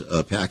 different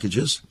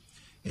packages.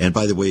 And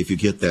by the way, if you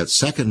get that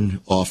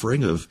second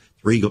offering of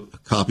 3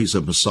 copies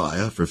of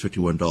Messiah for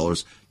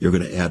 $51, you're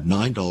going to add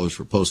 $9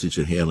 for postage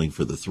and handling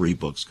for the 3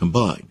 books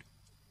combined,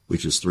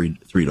 which is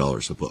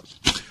 $3 a book.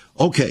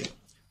 Okay,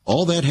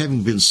 all that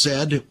having been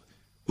said,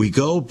 we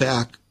go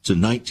back to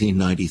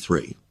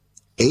 1993,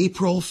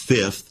 April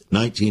 5th,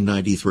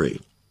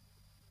 1993.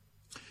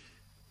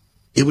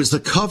 It was the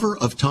cover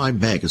of Time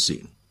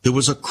magazine. There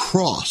was a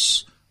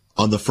cross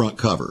on the front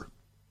cover,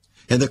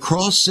 and the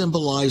cross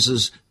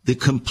symbolizes the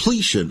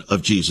completion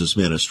of Jesus'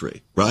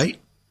 ministry,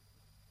 right?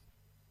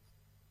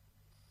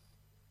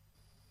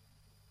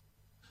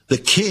 The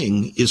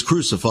king is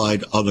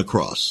crucified on the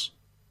cross.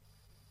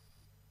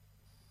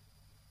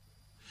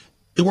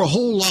 There were a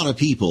whole lot of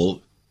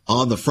people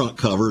on the front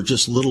cover,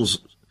 just little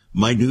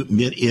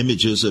minute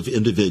images of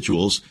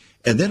individuals.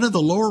 And then in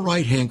the lower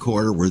right-hand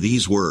corner were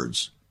these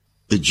words,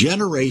 the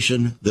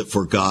generation that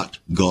forgot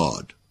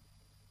God.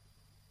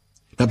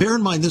 Now, bear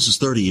in mind, this is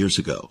 30 years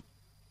ago.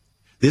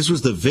 This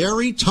was the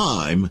very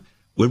time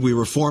when we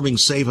were forming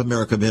Save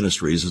America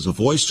Ministries as a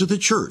voice to the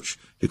church,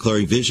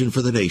 declaring vision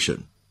for the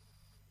nation.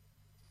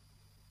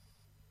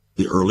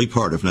 The early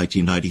part of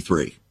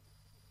 1993.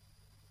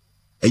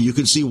 And you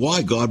can see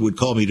why God would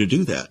call me to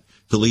do that,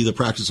 to lead the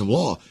practice of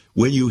law.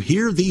 When you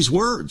hear these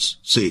words,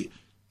 see,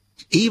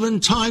 even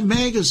Time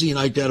magazine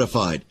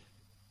identified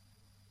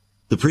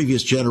the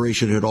previous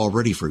generation had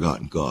already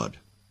forgotten God.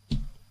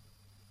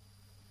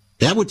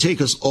 That would take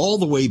us all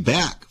the way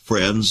back,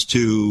 friends,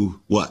 to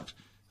what?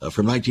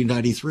 From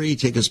 1993,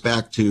 take us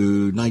back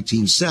to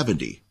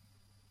 1970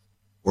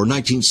 or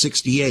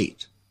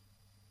 1968.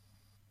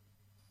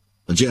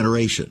 A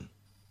generation.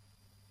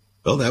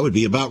 Well, that would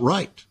be about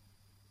right.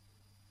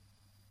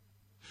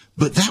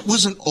 But that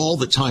wasn't all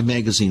that Time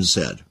magazine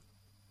said.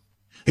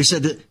 They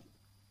said that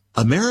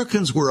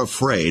Americans were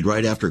afraid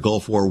right after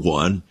Gulf War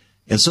I,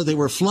 and so they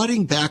were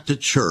flooding back to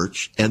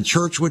church, and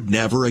church would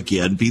never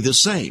again be the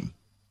same.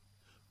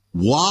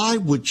 Why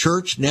would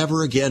church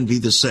never again be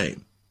the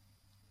same?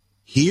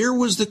 Here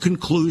was the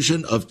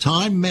conclusion of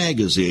Time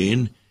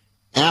magazine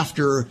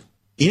after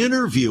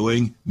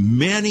interviewing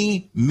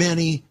many,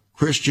 many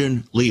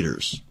Christian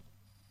leaders.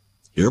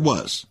 Here it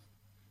was.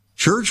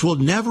 Church will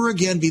never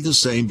again be the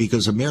same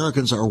because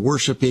Americans are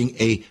worshiping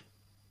a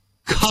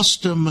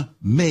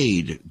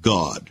custom-made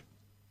God.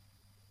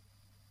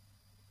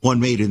 One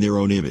made in their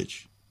own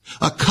image.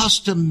 A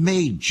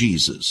custom-made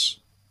Jesus.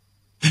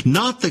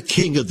 Not the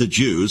King of the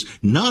Jews,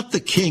 not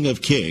the King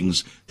of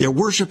Kings. They're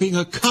worshiping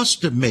a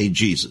custom-made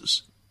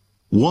Jesus.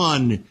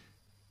 One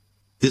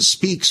that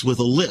speaks with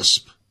a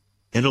lisp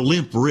and a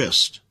limp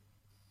wrist.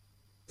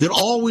 That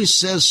always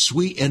says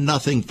sweet and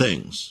nothing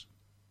things.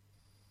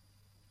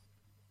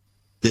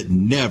 that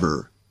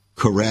never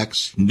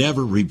corrects,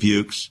 never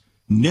rebukes,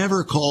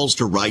 never calls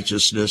to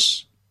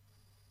righteousness,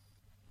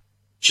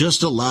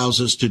 just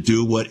allows us to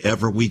do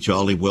whatever we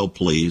jolly well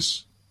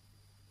please,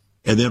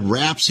 and then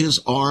wraps his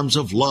arms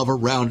of love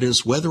around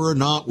us, whether or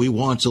not we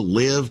want to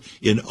live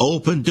in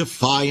open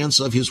defiance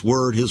of his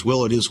word, his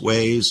will, and his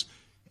ways,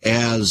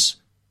 as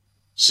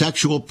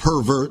sexual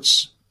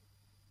perverts,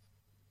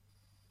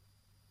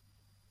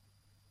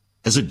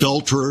 as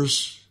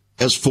adulterers,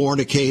 as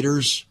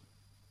fornicators,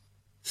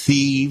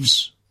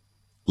 thieves,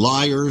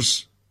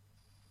 liars,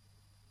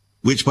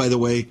 which, by the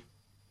way,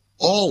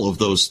 all of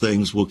those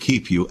things will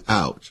keep you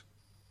out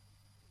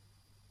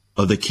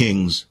of the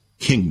King's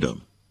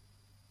kingdom.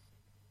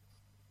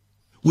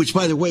 Which,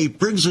 by the way,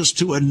 brings us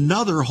to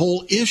another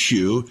whole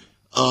issue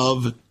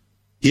of,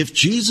 if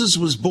Jesus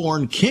was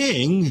born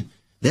king,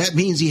 that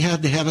means he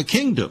had to have a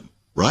kingdom,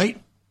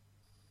 right?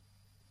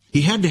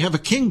 He had to have a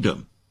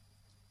kingdom.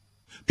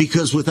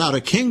 Because without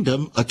a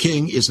kingdom, a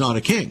king is not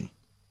a king.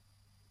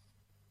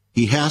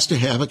 He has to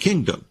have a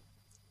kingdom.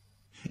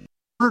 In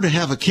order to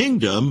have a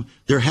kingdom,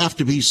 there have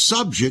to be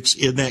subjects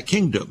in that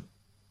kingdom,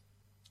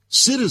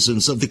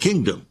 citizens of the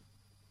kingdom.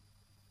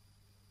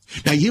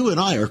 Now, you and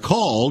I are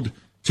called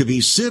to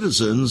be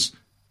citizens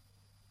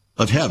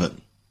of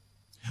heaven.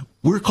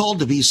 We're called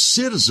to be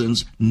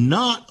citizens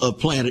not of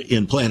planet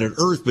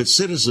Earth, but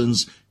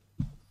citizens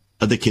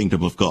of the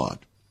kingdom of God.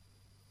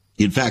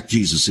 In fact,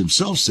 Jesus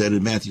himself said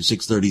in Matthew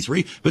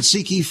 6:33, "But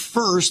seek ye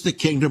first the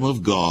kingdom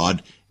of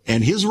God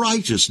and his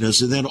righteousness,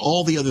 and then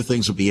all the other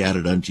things will be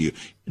added unto you."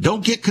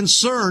 Don't get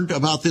concerned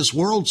about this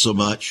world so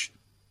much.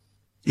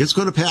 It's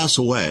going to pass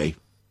away.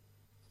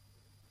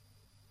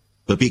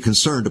 But be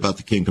concerned about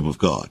the kingdom of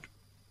God.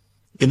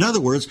 In other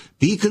words,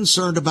 be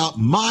concerned about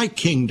my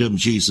kingdom,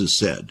 Jesus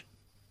said,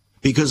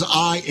 because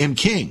I am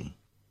king.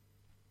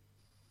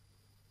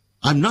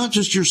 I'm not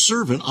just your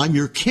servant, I'm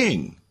your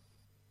king.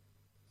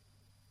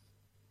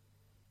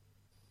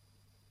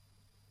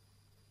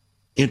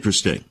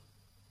 Interesting.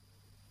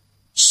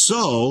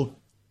 So,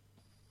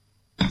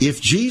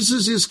 if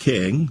Jesus is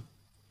king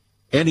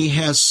and he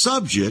has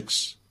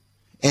subjects,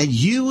 and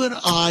you and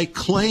I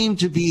claim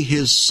to be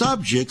his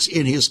subjects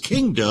in his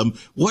kingdom,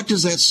 what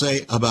does that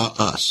say about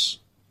us?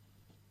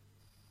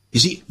 You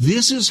see,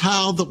 this is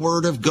how the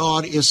Word of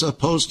God is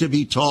supposed to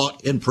be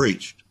taught and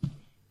preached.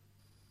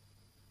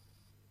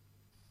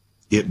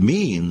 It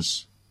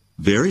means,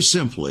 very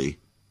simply,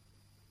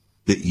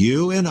 that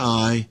you and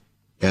I,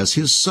 as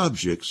his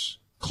subjects,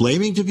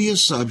 claiming to be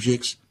his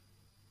subjects,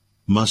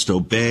 must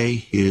obey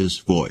his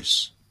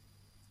voice.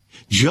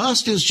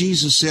 Just as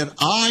Jesus said,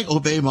 "I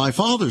obey my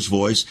Father's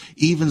voice,"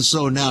 even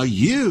so now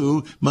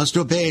you must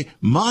obey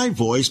my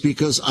voice,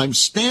 because I'm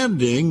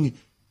standing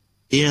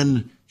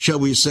in, shall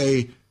we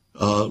say,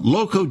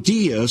 loco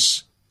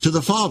dias to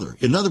the Father.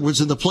 In other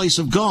words, in the place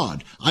of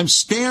God. I'm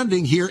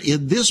standing here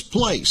in this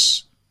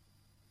place.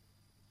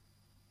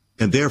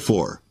 And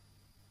therefore,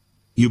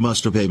 you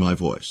must obey my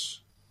voice.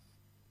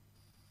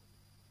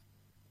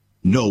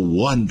 No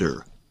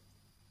wonder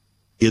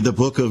in the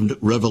book of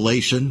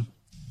Revelation,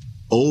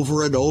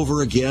 over and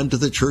over again to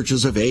the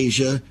churches of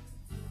Asia,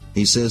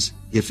 he says,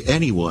 if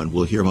anyone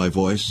will hear my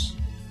voice,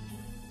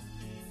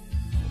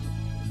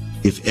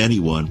 if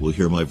anyone will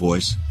hear my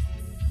voice.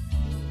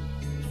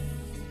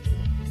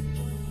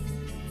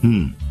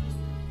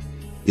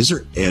 Is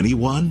there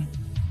anyone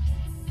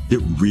that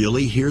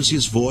really hears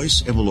his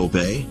voice and will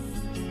obey?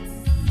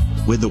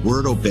 When the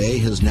word obey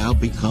has now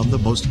become the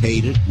most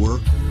hated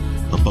word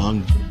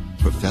among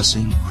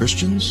professing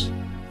Christians?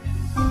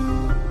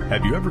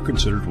 Have you ever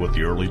considered what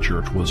the early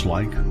church was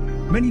like?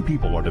 Many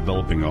people are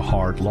developing a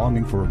heart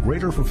longing for a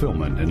greater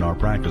fulfillment in our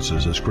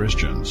practices as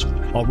Christians.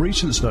 A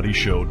recent study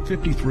showed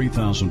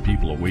 53,000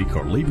 people a week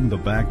are leaving the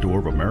back door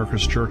of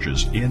America's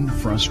churches in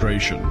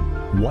frustration.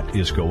 What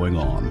is going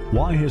on?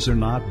 Why has there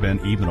not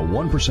been even a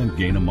 1%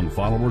 gain among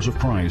followers of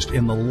Christ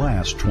in the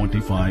last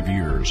 25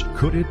 years?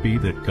 Could it be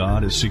that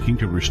God is seeking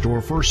to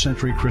restore first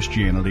century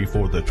Christianity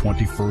for the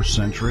 21st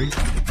century?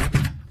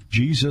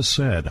 Jesus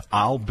said,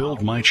 "I'll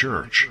build my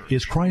church."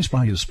 Is Christ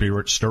by his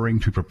Spirit stirring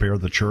to prepare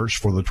the church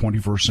for the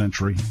 21st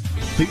century?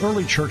 The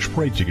early church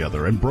prayed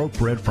together and broke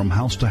bread from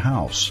house to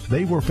house.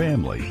 They were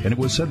family, and it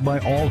was said by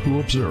all who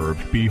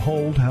observed,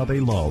 "Behold how they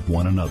love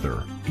one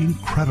another."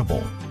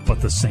 Incredible. But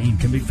the same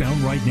can be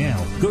found right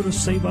now. Go to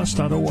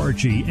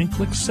saveus.org and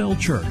click Cell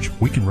Church.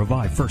 We can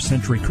revive first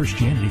century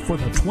Christianity for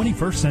the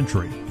 21st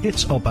century.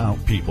 It's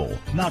about people,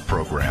 not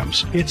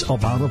programs. It's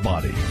about a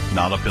body,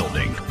 not a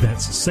building.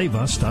 That's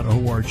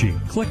saveus.org.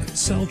 Click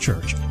Cell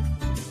Church.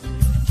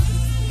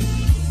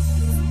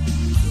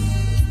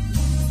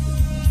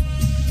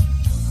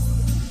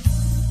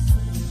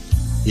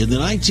 In the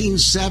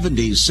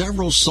 1970s,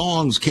 several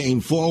songs came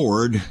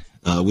forward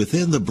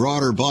within the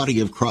broader body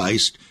of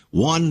Christ.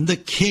 One, "The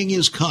King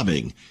is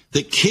coming.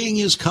 The King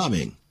is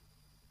coming.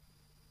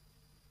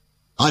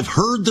 I've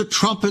heard the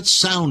trumpet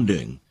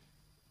sounding.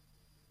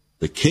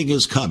 The King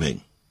is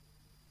coming."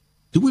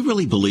 Do we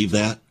really believe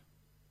that?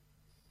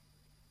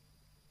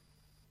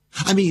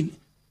 I mean,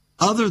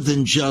 other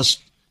than just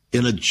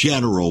in a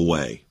general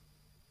way.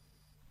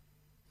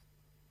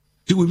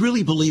 Do we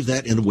really believe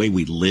that in the way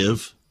we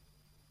live?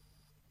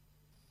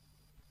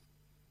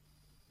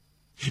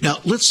 Now,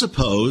 let's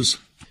suppose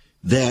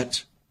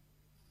that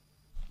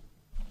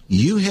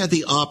you had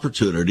the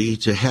opportunity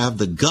to have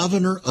the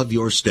governor of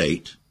your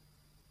state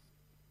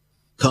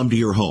come to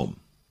your home.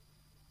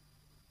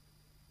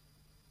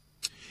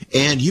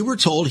 And you were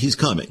told he's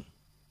coming.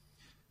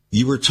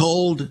 You were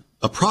told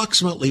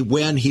approximately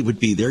when he would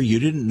be there. You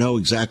didn't know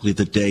exactly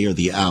the day or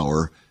the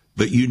hour,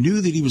 but you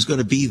knew that he was going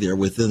to be there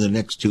within the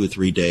next 2 or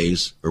 3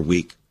 days or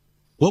week.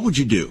 What would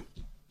you do?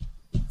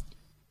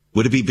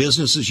 Would it be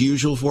business as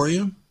usual for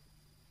you?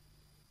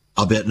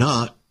 I'll bet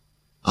not.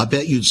 I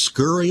bet you'd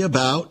scurry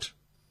about,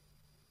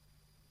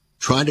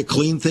 trying to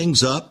clean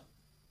things up.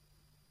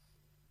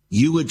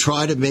 You would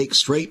try to make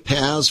straight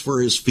paths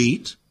for his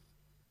feet.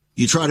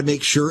 You try to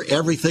make sure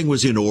everything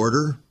was in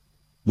order,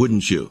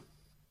 wouldn't you?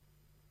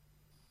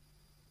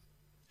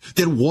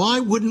 Then why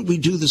wouldn't we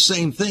do the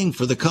same thing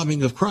for the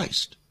coming of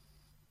Christ?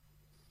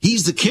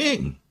 He's the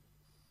king.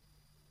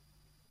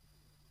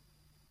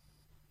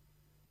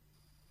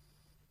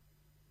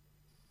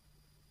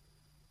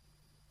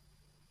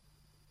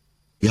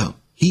 Yeah,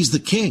 he's the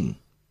king.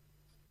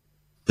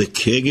 The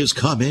king is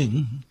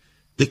coming.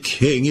 The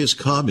king is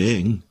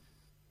coming.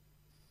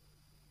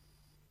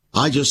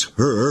 I just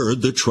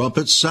heard the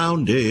trumpet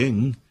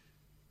sounding.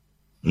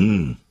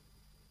 And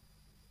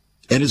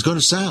it's going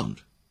to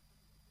sound.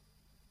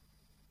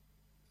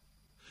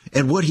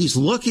 And what he's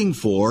looking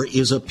for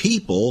is a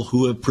people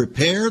who have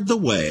prepared the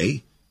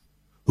way,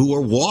 who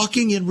are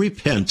walking in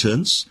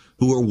repentance,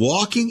 who are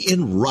walking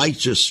in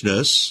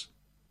righteousness.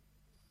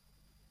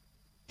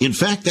 In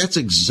fact, that's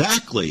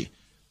exactly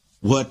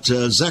what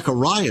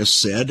Zechariah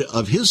said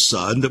of his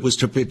son, that was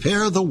to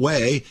prepare the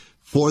way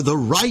for the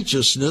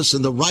righteousness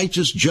and the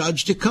righteous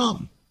judge to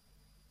come.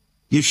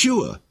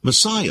 Yeshua,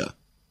 Messiah.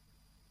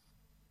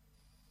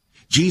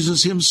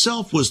 Jesus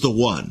himself was the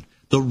one,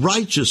 the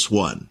righteous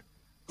one,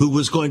 who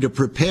was going to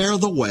prepare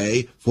the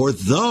way for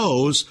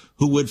those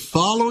who would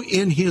follow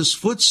in his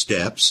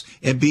footsteps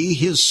and be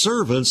his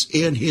servants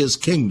in his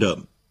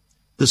kingdom,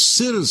 the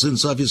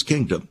citizens of his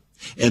kingdom,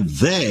 and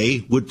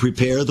they would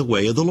prepare the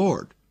way of the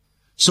Lord.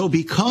 So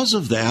because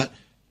of that,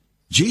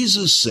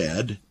 Jesus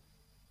said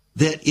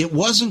that it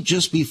wasn't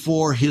just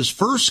before his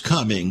first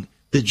coming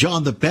that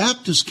John the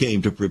Baptist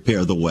came to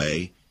prepare the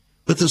way,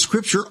 but the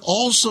scripture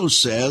also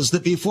says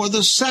that before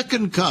the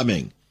second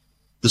coming,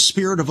 the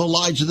spirit of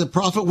Elijah the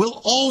prophet will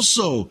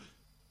also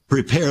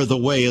prepare the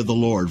way of the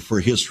Lord for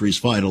history's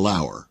final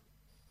hour.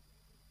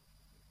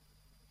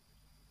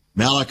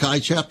 Malachi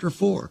chapter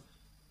 4.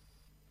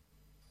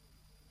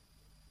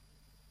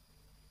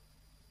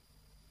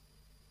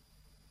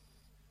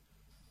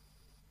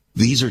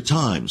 These are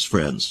times,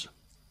 friends,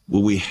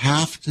 where we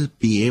have to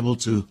be able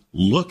to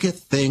look at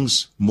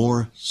things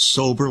more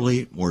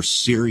soberly, more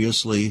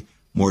seriously,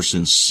 more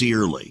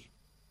sincerely.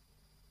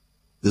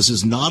 This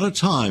is not a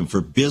time for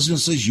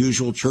business as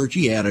usual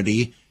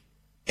churchianity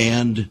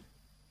and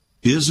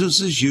business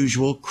as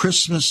usual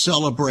Christmas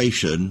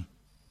celebration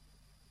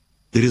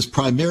that is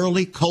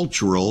primarily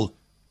cultural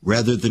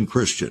rather than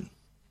Christian.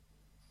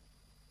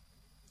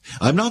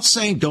 I'm not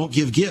saying don't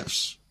give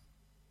gifts.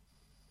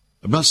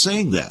 I'm not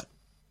saying that.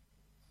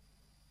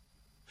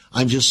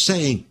 I'm just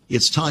saying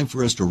it's time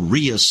for us to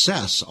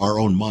reassess our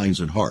own minds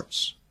and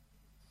hearts.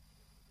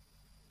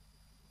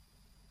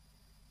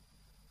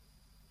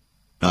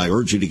 I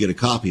urge you to get a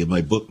copy of my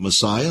book,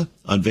 Messiah,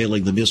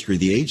 Unveiling the Mystery of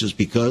the Ages,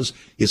 because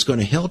it's going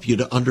to help you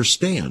to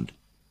understand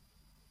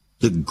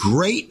the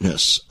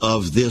greatness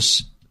of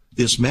this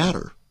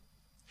matter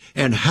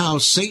and how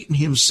Satan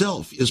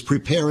himself is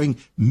preparing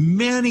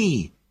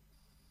many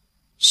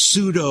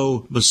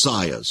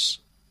pseudo-messiahs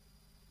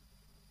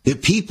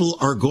that people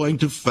are going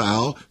to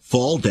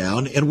fall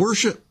down and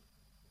worship.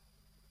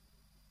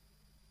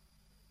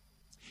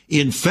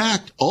 In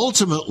fact,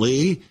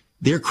 ultimately,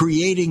 they're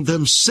creating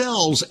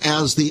themselves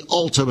as the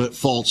ultimate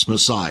false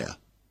Messiah.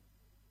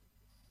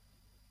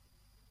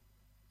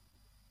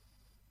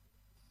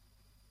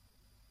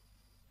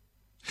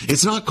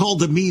 It's not called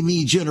the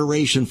me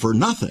generation for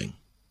nothing.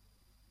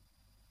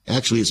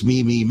 Actually, it's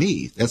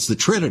me. That's the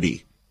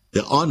Trinity,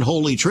 the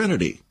unholy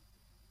Trinity.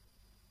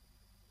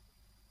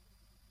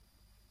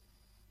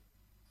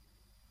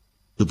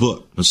 The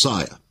book,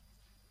 Messiah.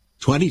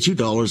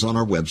 $22 on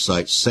our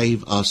website,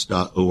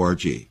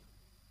 saveus.org.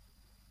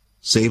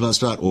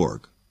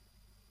 Saveus.org,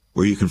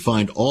 where you can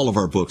find all of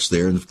our books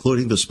there,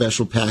 including the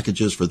special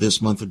packages for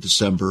this month of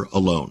December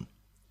alone.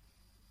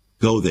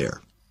 Go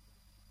there.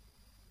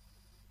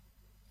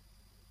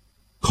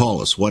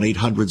 Call us,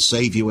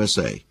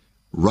 1-800-SAVE-USA.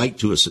 Write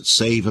to us at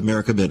Save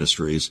America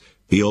Ministries,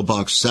 P.O.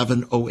 Box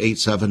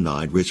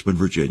 70879, Richmond,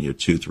 Virginia,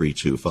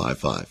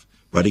 23255.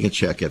 Writing a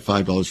check at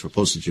 $5 for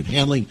postage and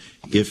handling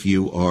if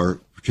you are,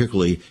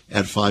 particularly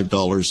at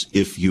 $5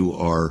 if you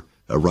are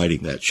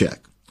writing that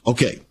check.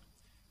 Okay,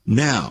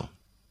 now,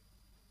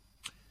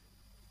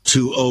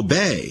 to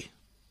obey,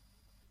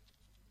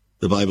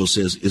 the Bible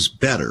says, is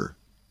better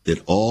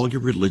than all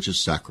your religious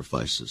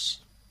sacrifices.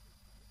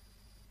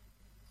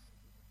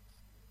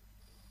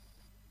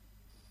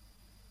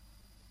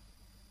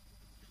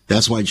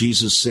 That's why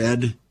Jesus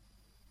said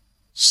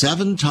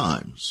 7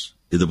 times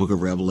in the book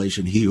of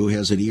Revelation, he who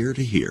has an ear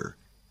to hear,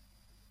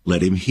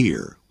 let him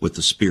hear what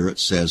the Spirit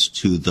says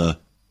to the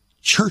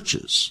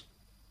churches,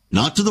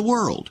 not to the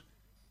world,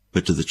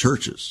 but to the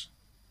churches.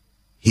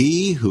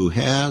 He who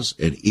has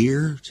an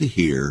ear to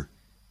hear,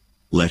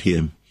 let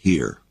him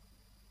hear.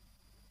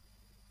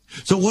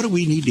 So what do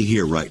we need to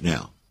hear right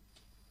now?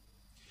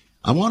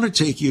 I want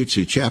to take you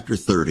to chapter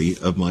 30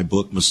 of my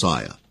book,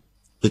 Messiah.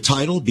 The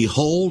title,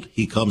 Behold,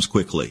 He Comes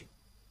Quickly.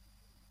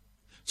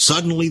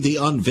 Suddenly the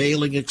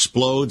unveiling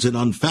explodes in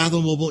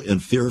unfathomable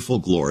and fearful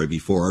glory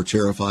before our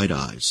terrified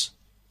eyes.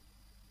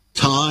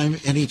 Time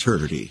and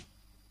eternity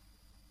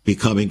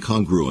becoming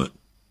congruent.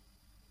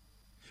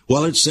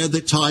 While it's said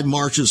that time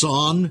marches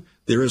on,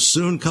 there is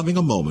soon coming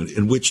a moment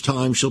in which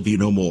time shall be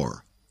no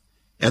more.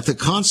 At the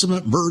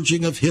consummate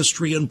merging of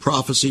history and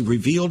prophecy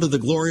revealed in the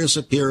glorious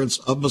appearance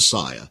of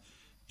Messiah,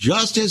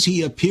 just as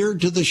he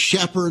appeared to the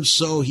shepherds,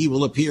 so he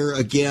will appear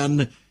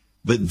again,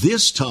 but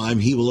this time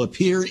he will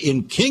appear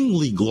in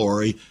kingly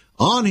glory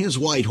on his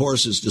white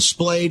horse as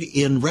displayed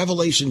in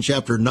Revelation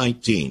chapter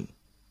 19.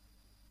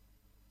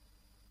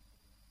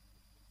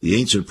 The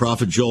ancient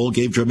prophet Joel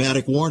gave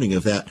dramatic warning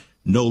of that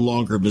no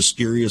longer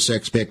mysterious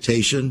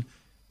expectation,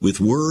 with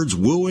words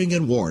wooing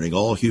and warning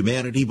all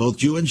humanity, both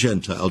Jew and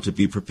Gentile, to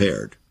be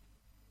prepared.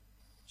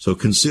 So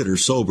consider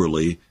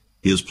soberly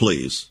his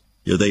pleas.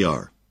 Here they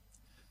are.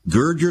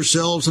 Gird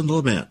yourselves and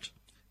lament.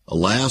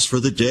 Alas,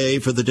 for the day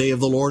of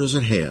the Lord is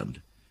at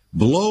hand.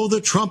 Blow the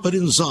trumpet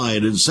in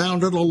Zion and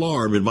sound an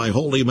alarm in my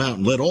holy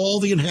mountain. Let all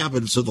the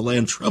inhabitants of the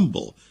land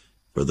tremble,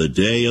 for the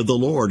day of the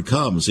Lord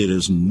comes. It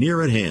is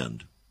near at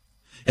hand.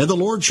 And the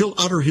Lord shall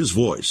utter his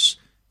voice,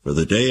 for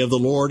the day of the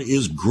Lord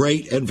is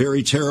great and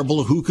very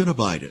terrible. Who can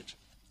abide it?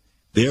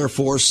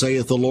 Therefore,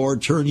 saith the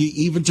Lord, turn ye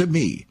even to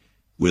me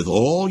with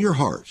all your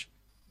heart,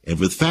 and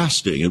with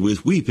fasting, and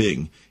with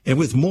weeping, and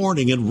with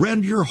mourning, and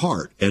rend your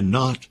heart, and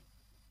not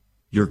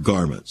your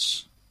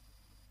garments.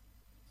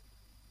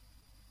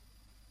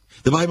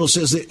 The Bible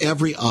says that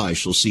every eye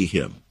shall see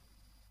him.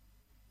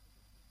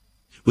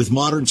 With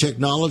modern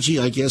technology,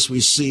 I guess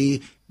we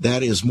see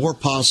that is more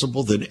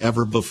possible than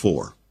ever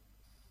before.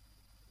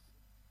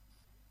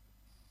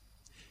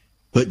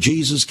 But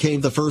Jesus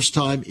came the first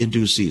time in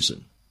due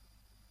season,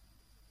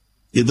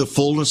 in the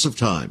fullness of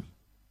time.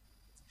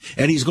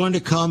 And he's going to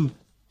come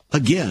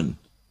again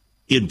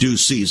in due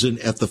season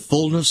at the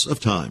fullness of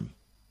time.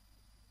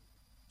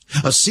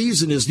 A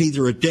season is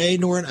neither a day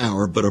nor an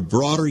hour, but a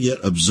broader yet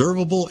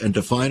observable and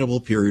definable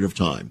period of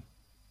time.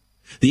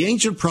 The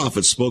ancient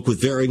prophets spoke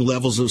with varying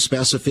levels of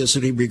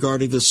specificity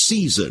regarding the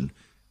season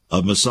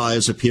of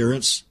Messiah's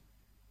appearance,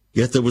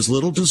 yet there was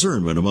little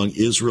discernment among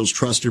Israel's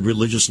trusted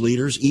religious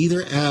leaders,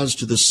 either as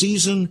to the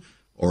season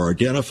or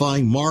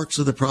identifying marks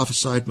of the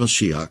prophesied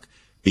Mashiach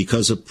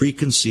because of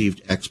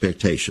preconceived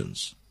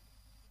expectations.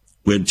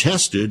 When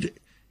tested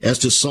as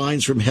to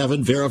signs from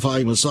heaven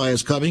verifying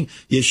Messiah's coming,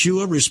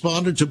 Yeshua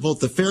responded to both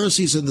the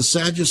Pharisees and the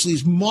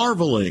Sadducees,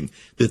 marveling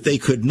that they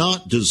could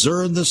not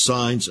discern the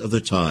signs of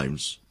the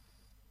times.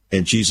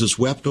 And Jesus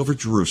wept over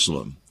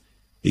Jerusalem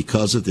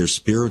because of their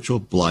spiritual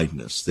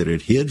blindness that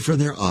had hid from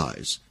their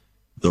eyes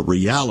the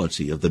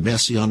reality of the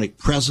messianic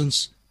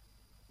presence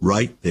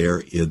right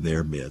there in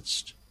their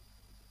midst,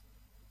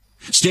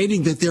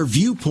 stating that their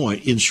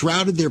viewpoint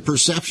enshrouded their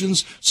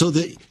perceptions so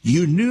that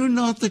you knew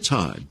not the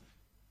time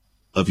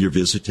of your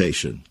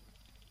visitation.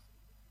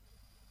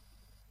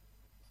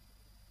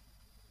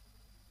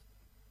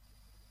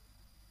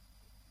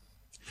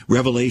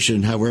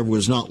 Revelation, however,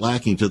 was not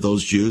lacking to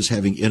those Jews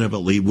having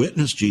intimately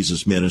witnessed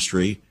Jesus'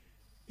 ministry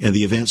and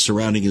the events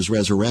surrounding his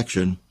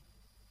resurrection.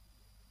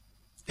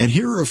 And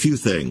here are a few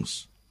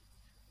things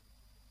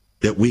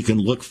that we can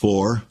look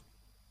for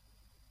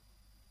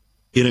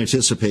in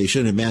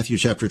anticipation. In Matthew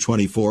chapter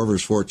 24,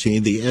 verse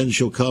 14, the end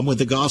shall come when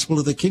the gospel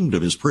of the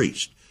kingdom is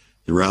preached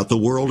throughout the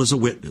world as a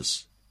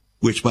witness,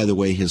 which, by the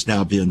way, has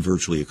now been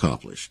virtually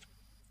accomplished.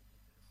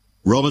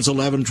 Romans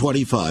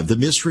 11:25, the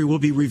mystery will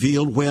be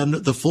revealed when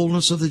the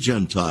fullness of the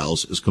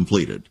Gentiles is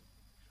completed.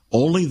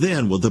 Only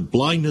then will the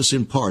blindness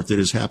in part that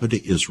has happened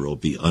to Israel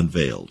be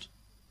unveiled.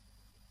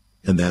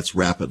 And that's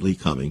rapidly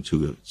coming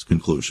to its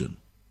conclusion.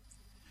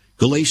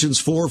 Galatians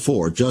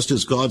 4:4, just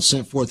as God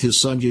sent forth his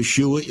Son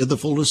Yeshua in the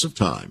fullness of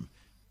time,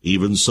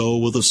 even so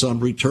will the Son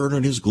return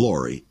in his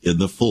glory in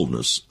the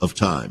fullness of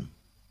time.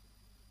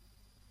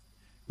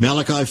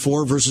 Malachi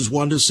 4, verses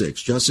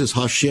 1-6, just as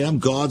Hashem,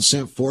 God,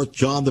 sent forth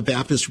John the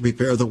Baptist to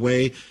prepare the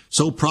way,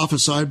 so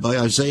prophesied by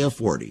Isaiah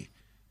 40,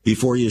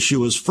 before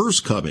Yeshua's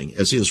first coming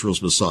as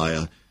Israel's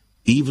Messiah,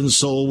 even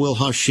so will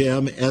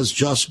Hashem, as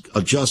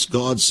a just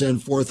God,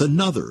 send forth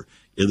another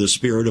in the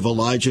spirit of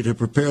Elijah to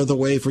prepare the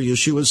way for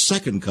Yeshua's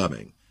second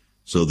coming,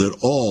 so that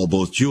all,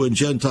 both Jew and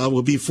Gentile,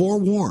 will be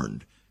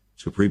forewarned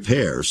to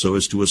prepare so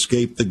as to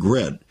escape the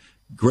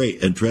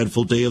great and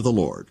dreadful day of the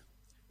Lord,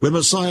 when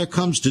Messiah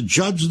comes to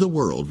judge the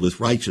world with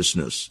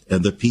righteousness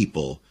and the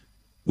people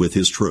with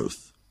his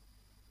truth.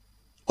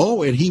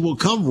 Oh, and he will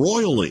come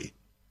royally.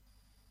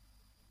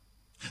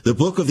 The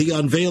book of the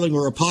unveiling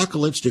or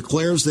apocalypse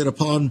declares that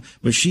upon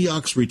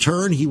Mashiach's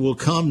return, he will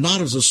come not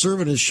as a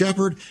servant and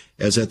shepherd,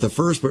 as at the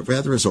first, but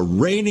rather as a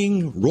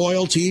reigning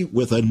royalty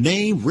with a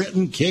name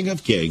written King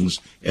of Kings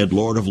and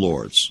Lord of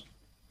Lords.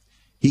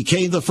 He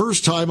came the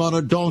first time on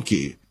a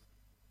donkey,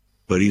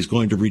 but he's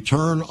going to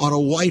return on a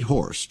white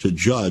horse to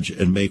judge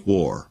and make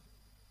war.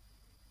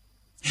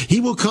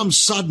 He will come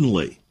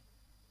suddenly.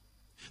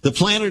 The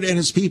planet and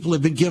its people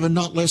have been given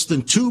not less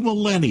than 2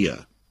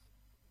 millennia,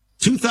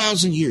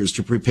 2,000 years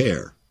to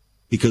prepare,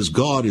 because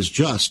God is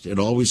just and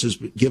always has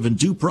given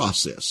due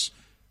process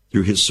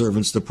through his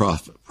servants the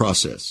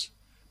process.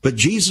 But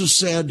Jesus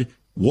said,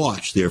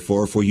 "Watch,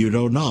 therefore, for you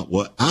know not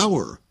what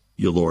hour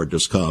your Lord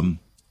does come.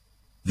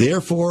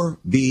 Therefore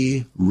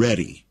be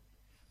ready,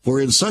 for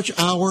in such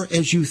hour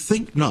as you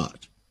think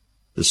not,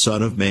 the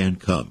Son of Man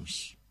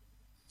comes."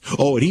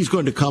 Oh, and he's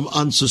going to come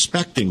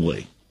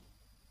unsuspectingly.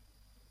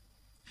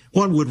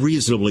 One would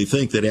reasonably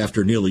think that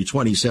after nearly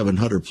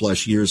 2,700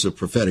 plus years of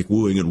prophetic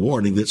wooing and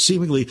warning, that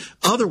seemingly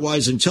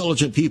otherwise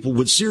intelligent people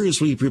would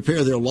seriously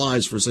prepare their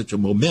lives for such a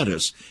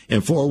momentous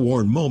and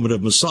forewarned moment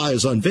of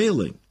Messiah's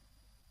unveiling.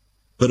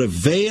 But a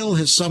veil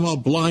has somehow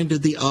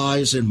blinded the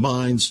eyes and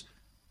minds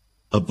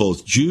of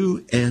both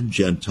Jew and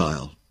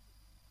Gentile.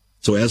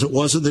 So as it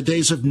was in the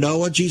days of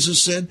Noah,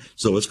 Jesus said,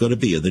 so it's going to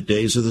be in the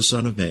days of the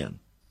Son of Man.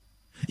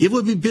 It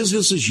will be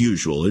business as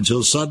usual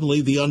until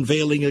suddenly the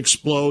unveiling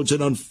explodes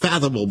in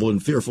unfathomable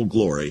and fearful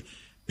glory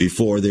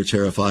before their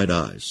terrified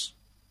eyes.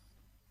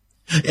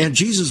 And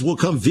Jesus will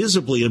come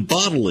visibly and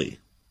bodily.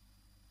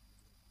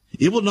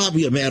 It will not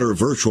be a matter of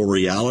virtual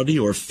reality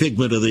or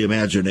figment of the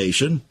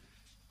imagination.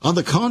 On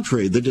the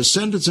contrary, the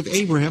descendants of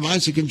Abraham,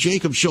 Isaac, and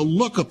Jacob shall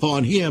look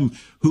upon him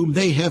whom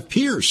they have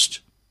pierced.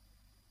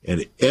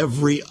 And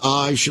every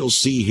eye shall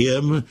see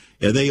him,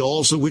 and they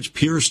also which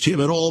pierced him,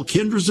 and all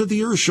kindreds of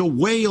the earth shall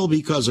wail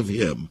because of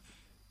him,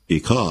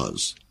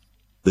 because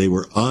they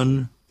were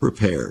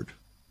unprepared.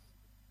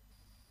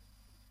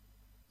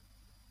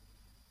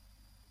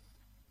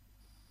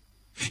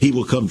 He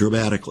will come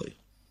dramatically.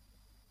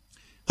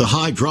 The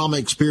high drama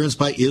experienced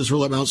by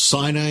Israel at Mount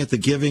Sinai at the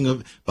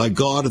giving by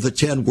God of the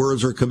 10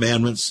 words or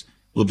commandments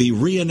will be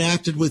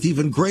reenacted with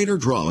even greater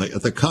drama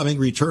at the coming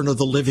return of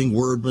the living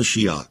Word,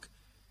 Mashiach.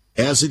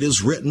 As it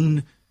is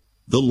written,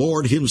 the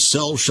Lord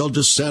himself shall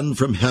descend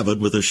from heaven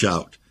with a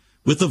shout,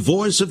 with the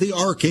voice of the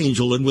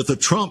archangel, and with the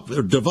trump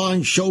or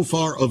divine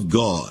shofar of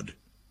God.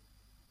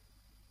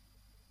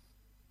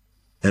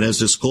 And as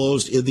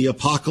disclosed in the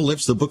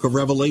Apocalypse, the book of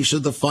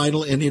Revelation, the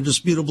final and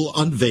indisputable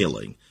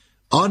unveiling,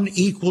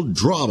 unequaled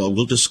drama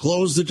will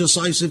disclose the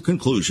decisive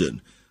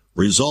conclusion,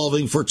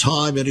 resolving for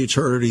time and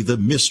eternity the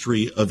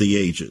mystery of the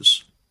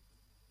ages.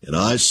 And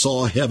I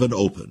saw heaven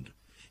opened,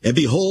 and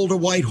behold, a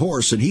white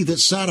horse, and he that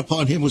sat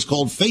upon him was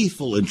called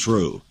Faithful and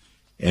True,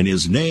 and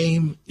his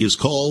name is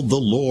called the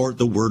Lord,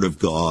 the Word of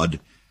God.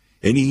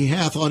 And he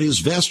hath on his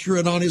vesture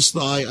and on his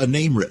thigh a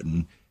name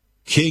written,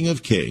 King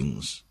of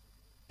Kings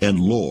and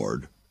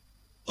Lord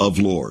of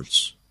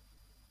Lords.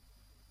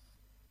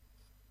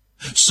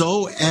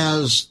 So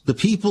as the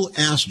people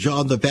asked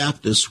John the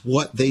Baptist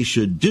what they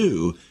should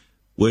do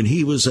when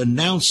he was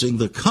announcing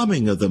the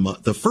coming of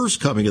the first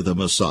coming of the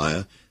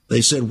Messiah, they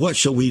said, what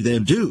shall we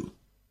then do?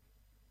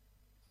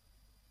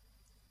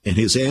 And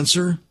his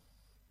answer,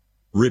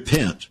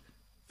 repent,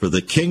 for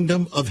the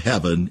kingdom of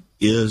heaven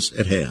is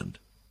at hand.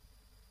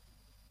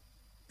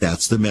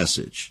 That's the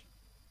message.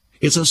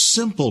 It's a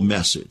simple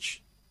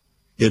message.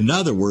 In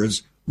other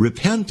words,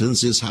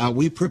 repentance is how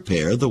we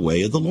prepare the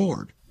way of the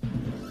Lord.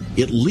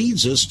 It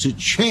leads us to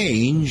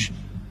change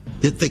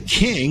that the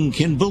King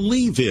can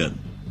believe in,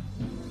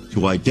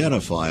 to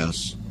identify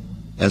us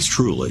as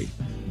truly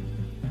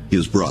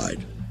his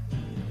bride.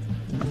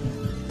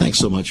 Thanks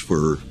so much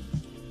for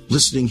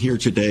listening here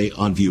today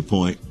on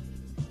Viewpoint.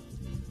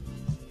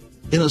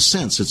 In a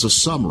sense, it's a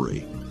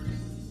summary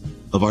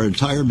of our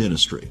entire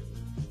ministry.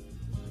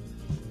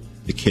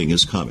 The King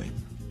is coming.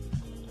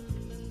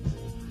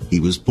 He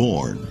was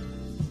born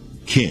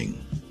King.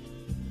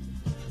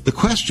 The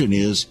question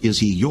is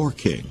he your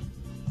King?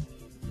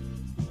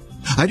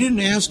 I didn't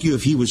ask you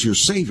if he was your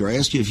Savior. I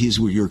asked you if he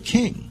were your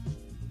King.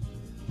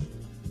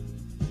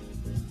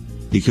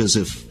 Because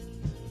if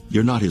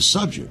you're not his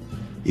subject,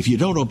 if you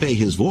don't obey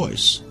his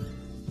voice,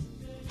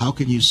 how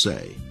can you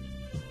say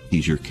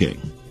he's your King?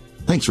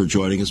 Thanks for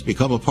joining us.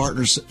 Become a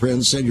partner,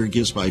 friends. Send your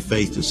gifts by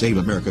faith to Save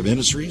America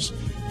Ministries.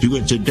 Do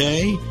it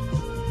today.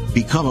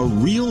 Become a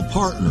real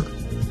partner.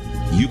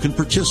 You can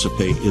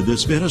participate in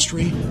this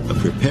ministry of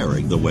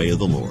preparing the way of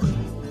the Lord.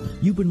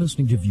 You've been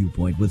listening to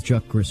Viewpoint with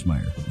Chuck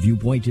Crismier.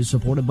 Viewpoint is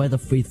supported by the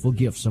faithful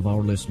gifts of our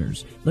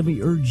listeners. Let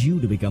me urge you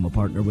to become a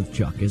partner with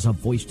Chuck as a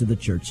voice to the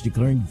church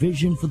declaring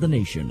vision for the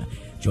nation.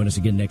 Join us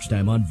again next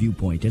time on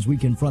Viewpoint as we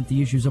confront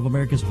the issues of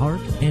America's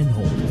heart and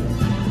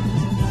home.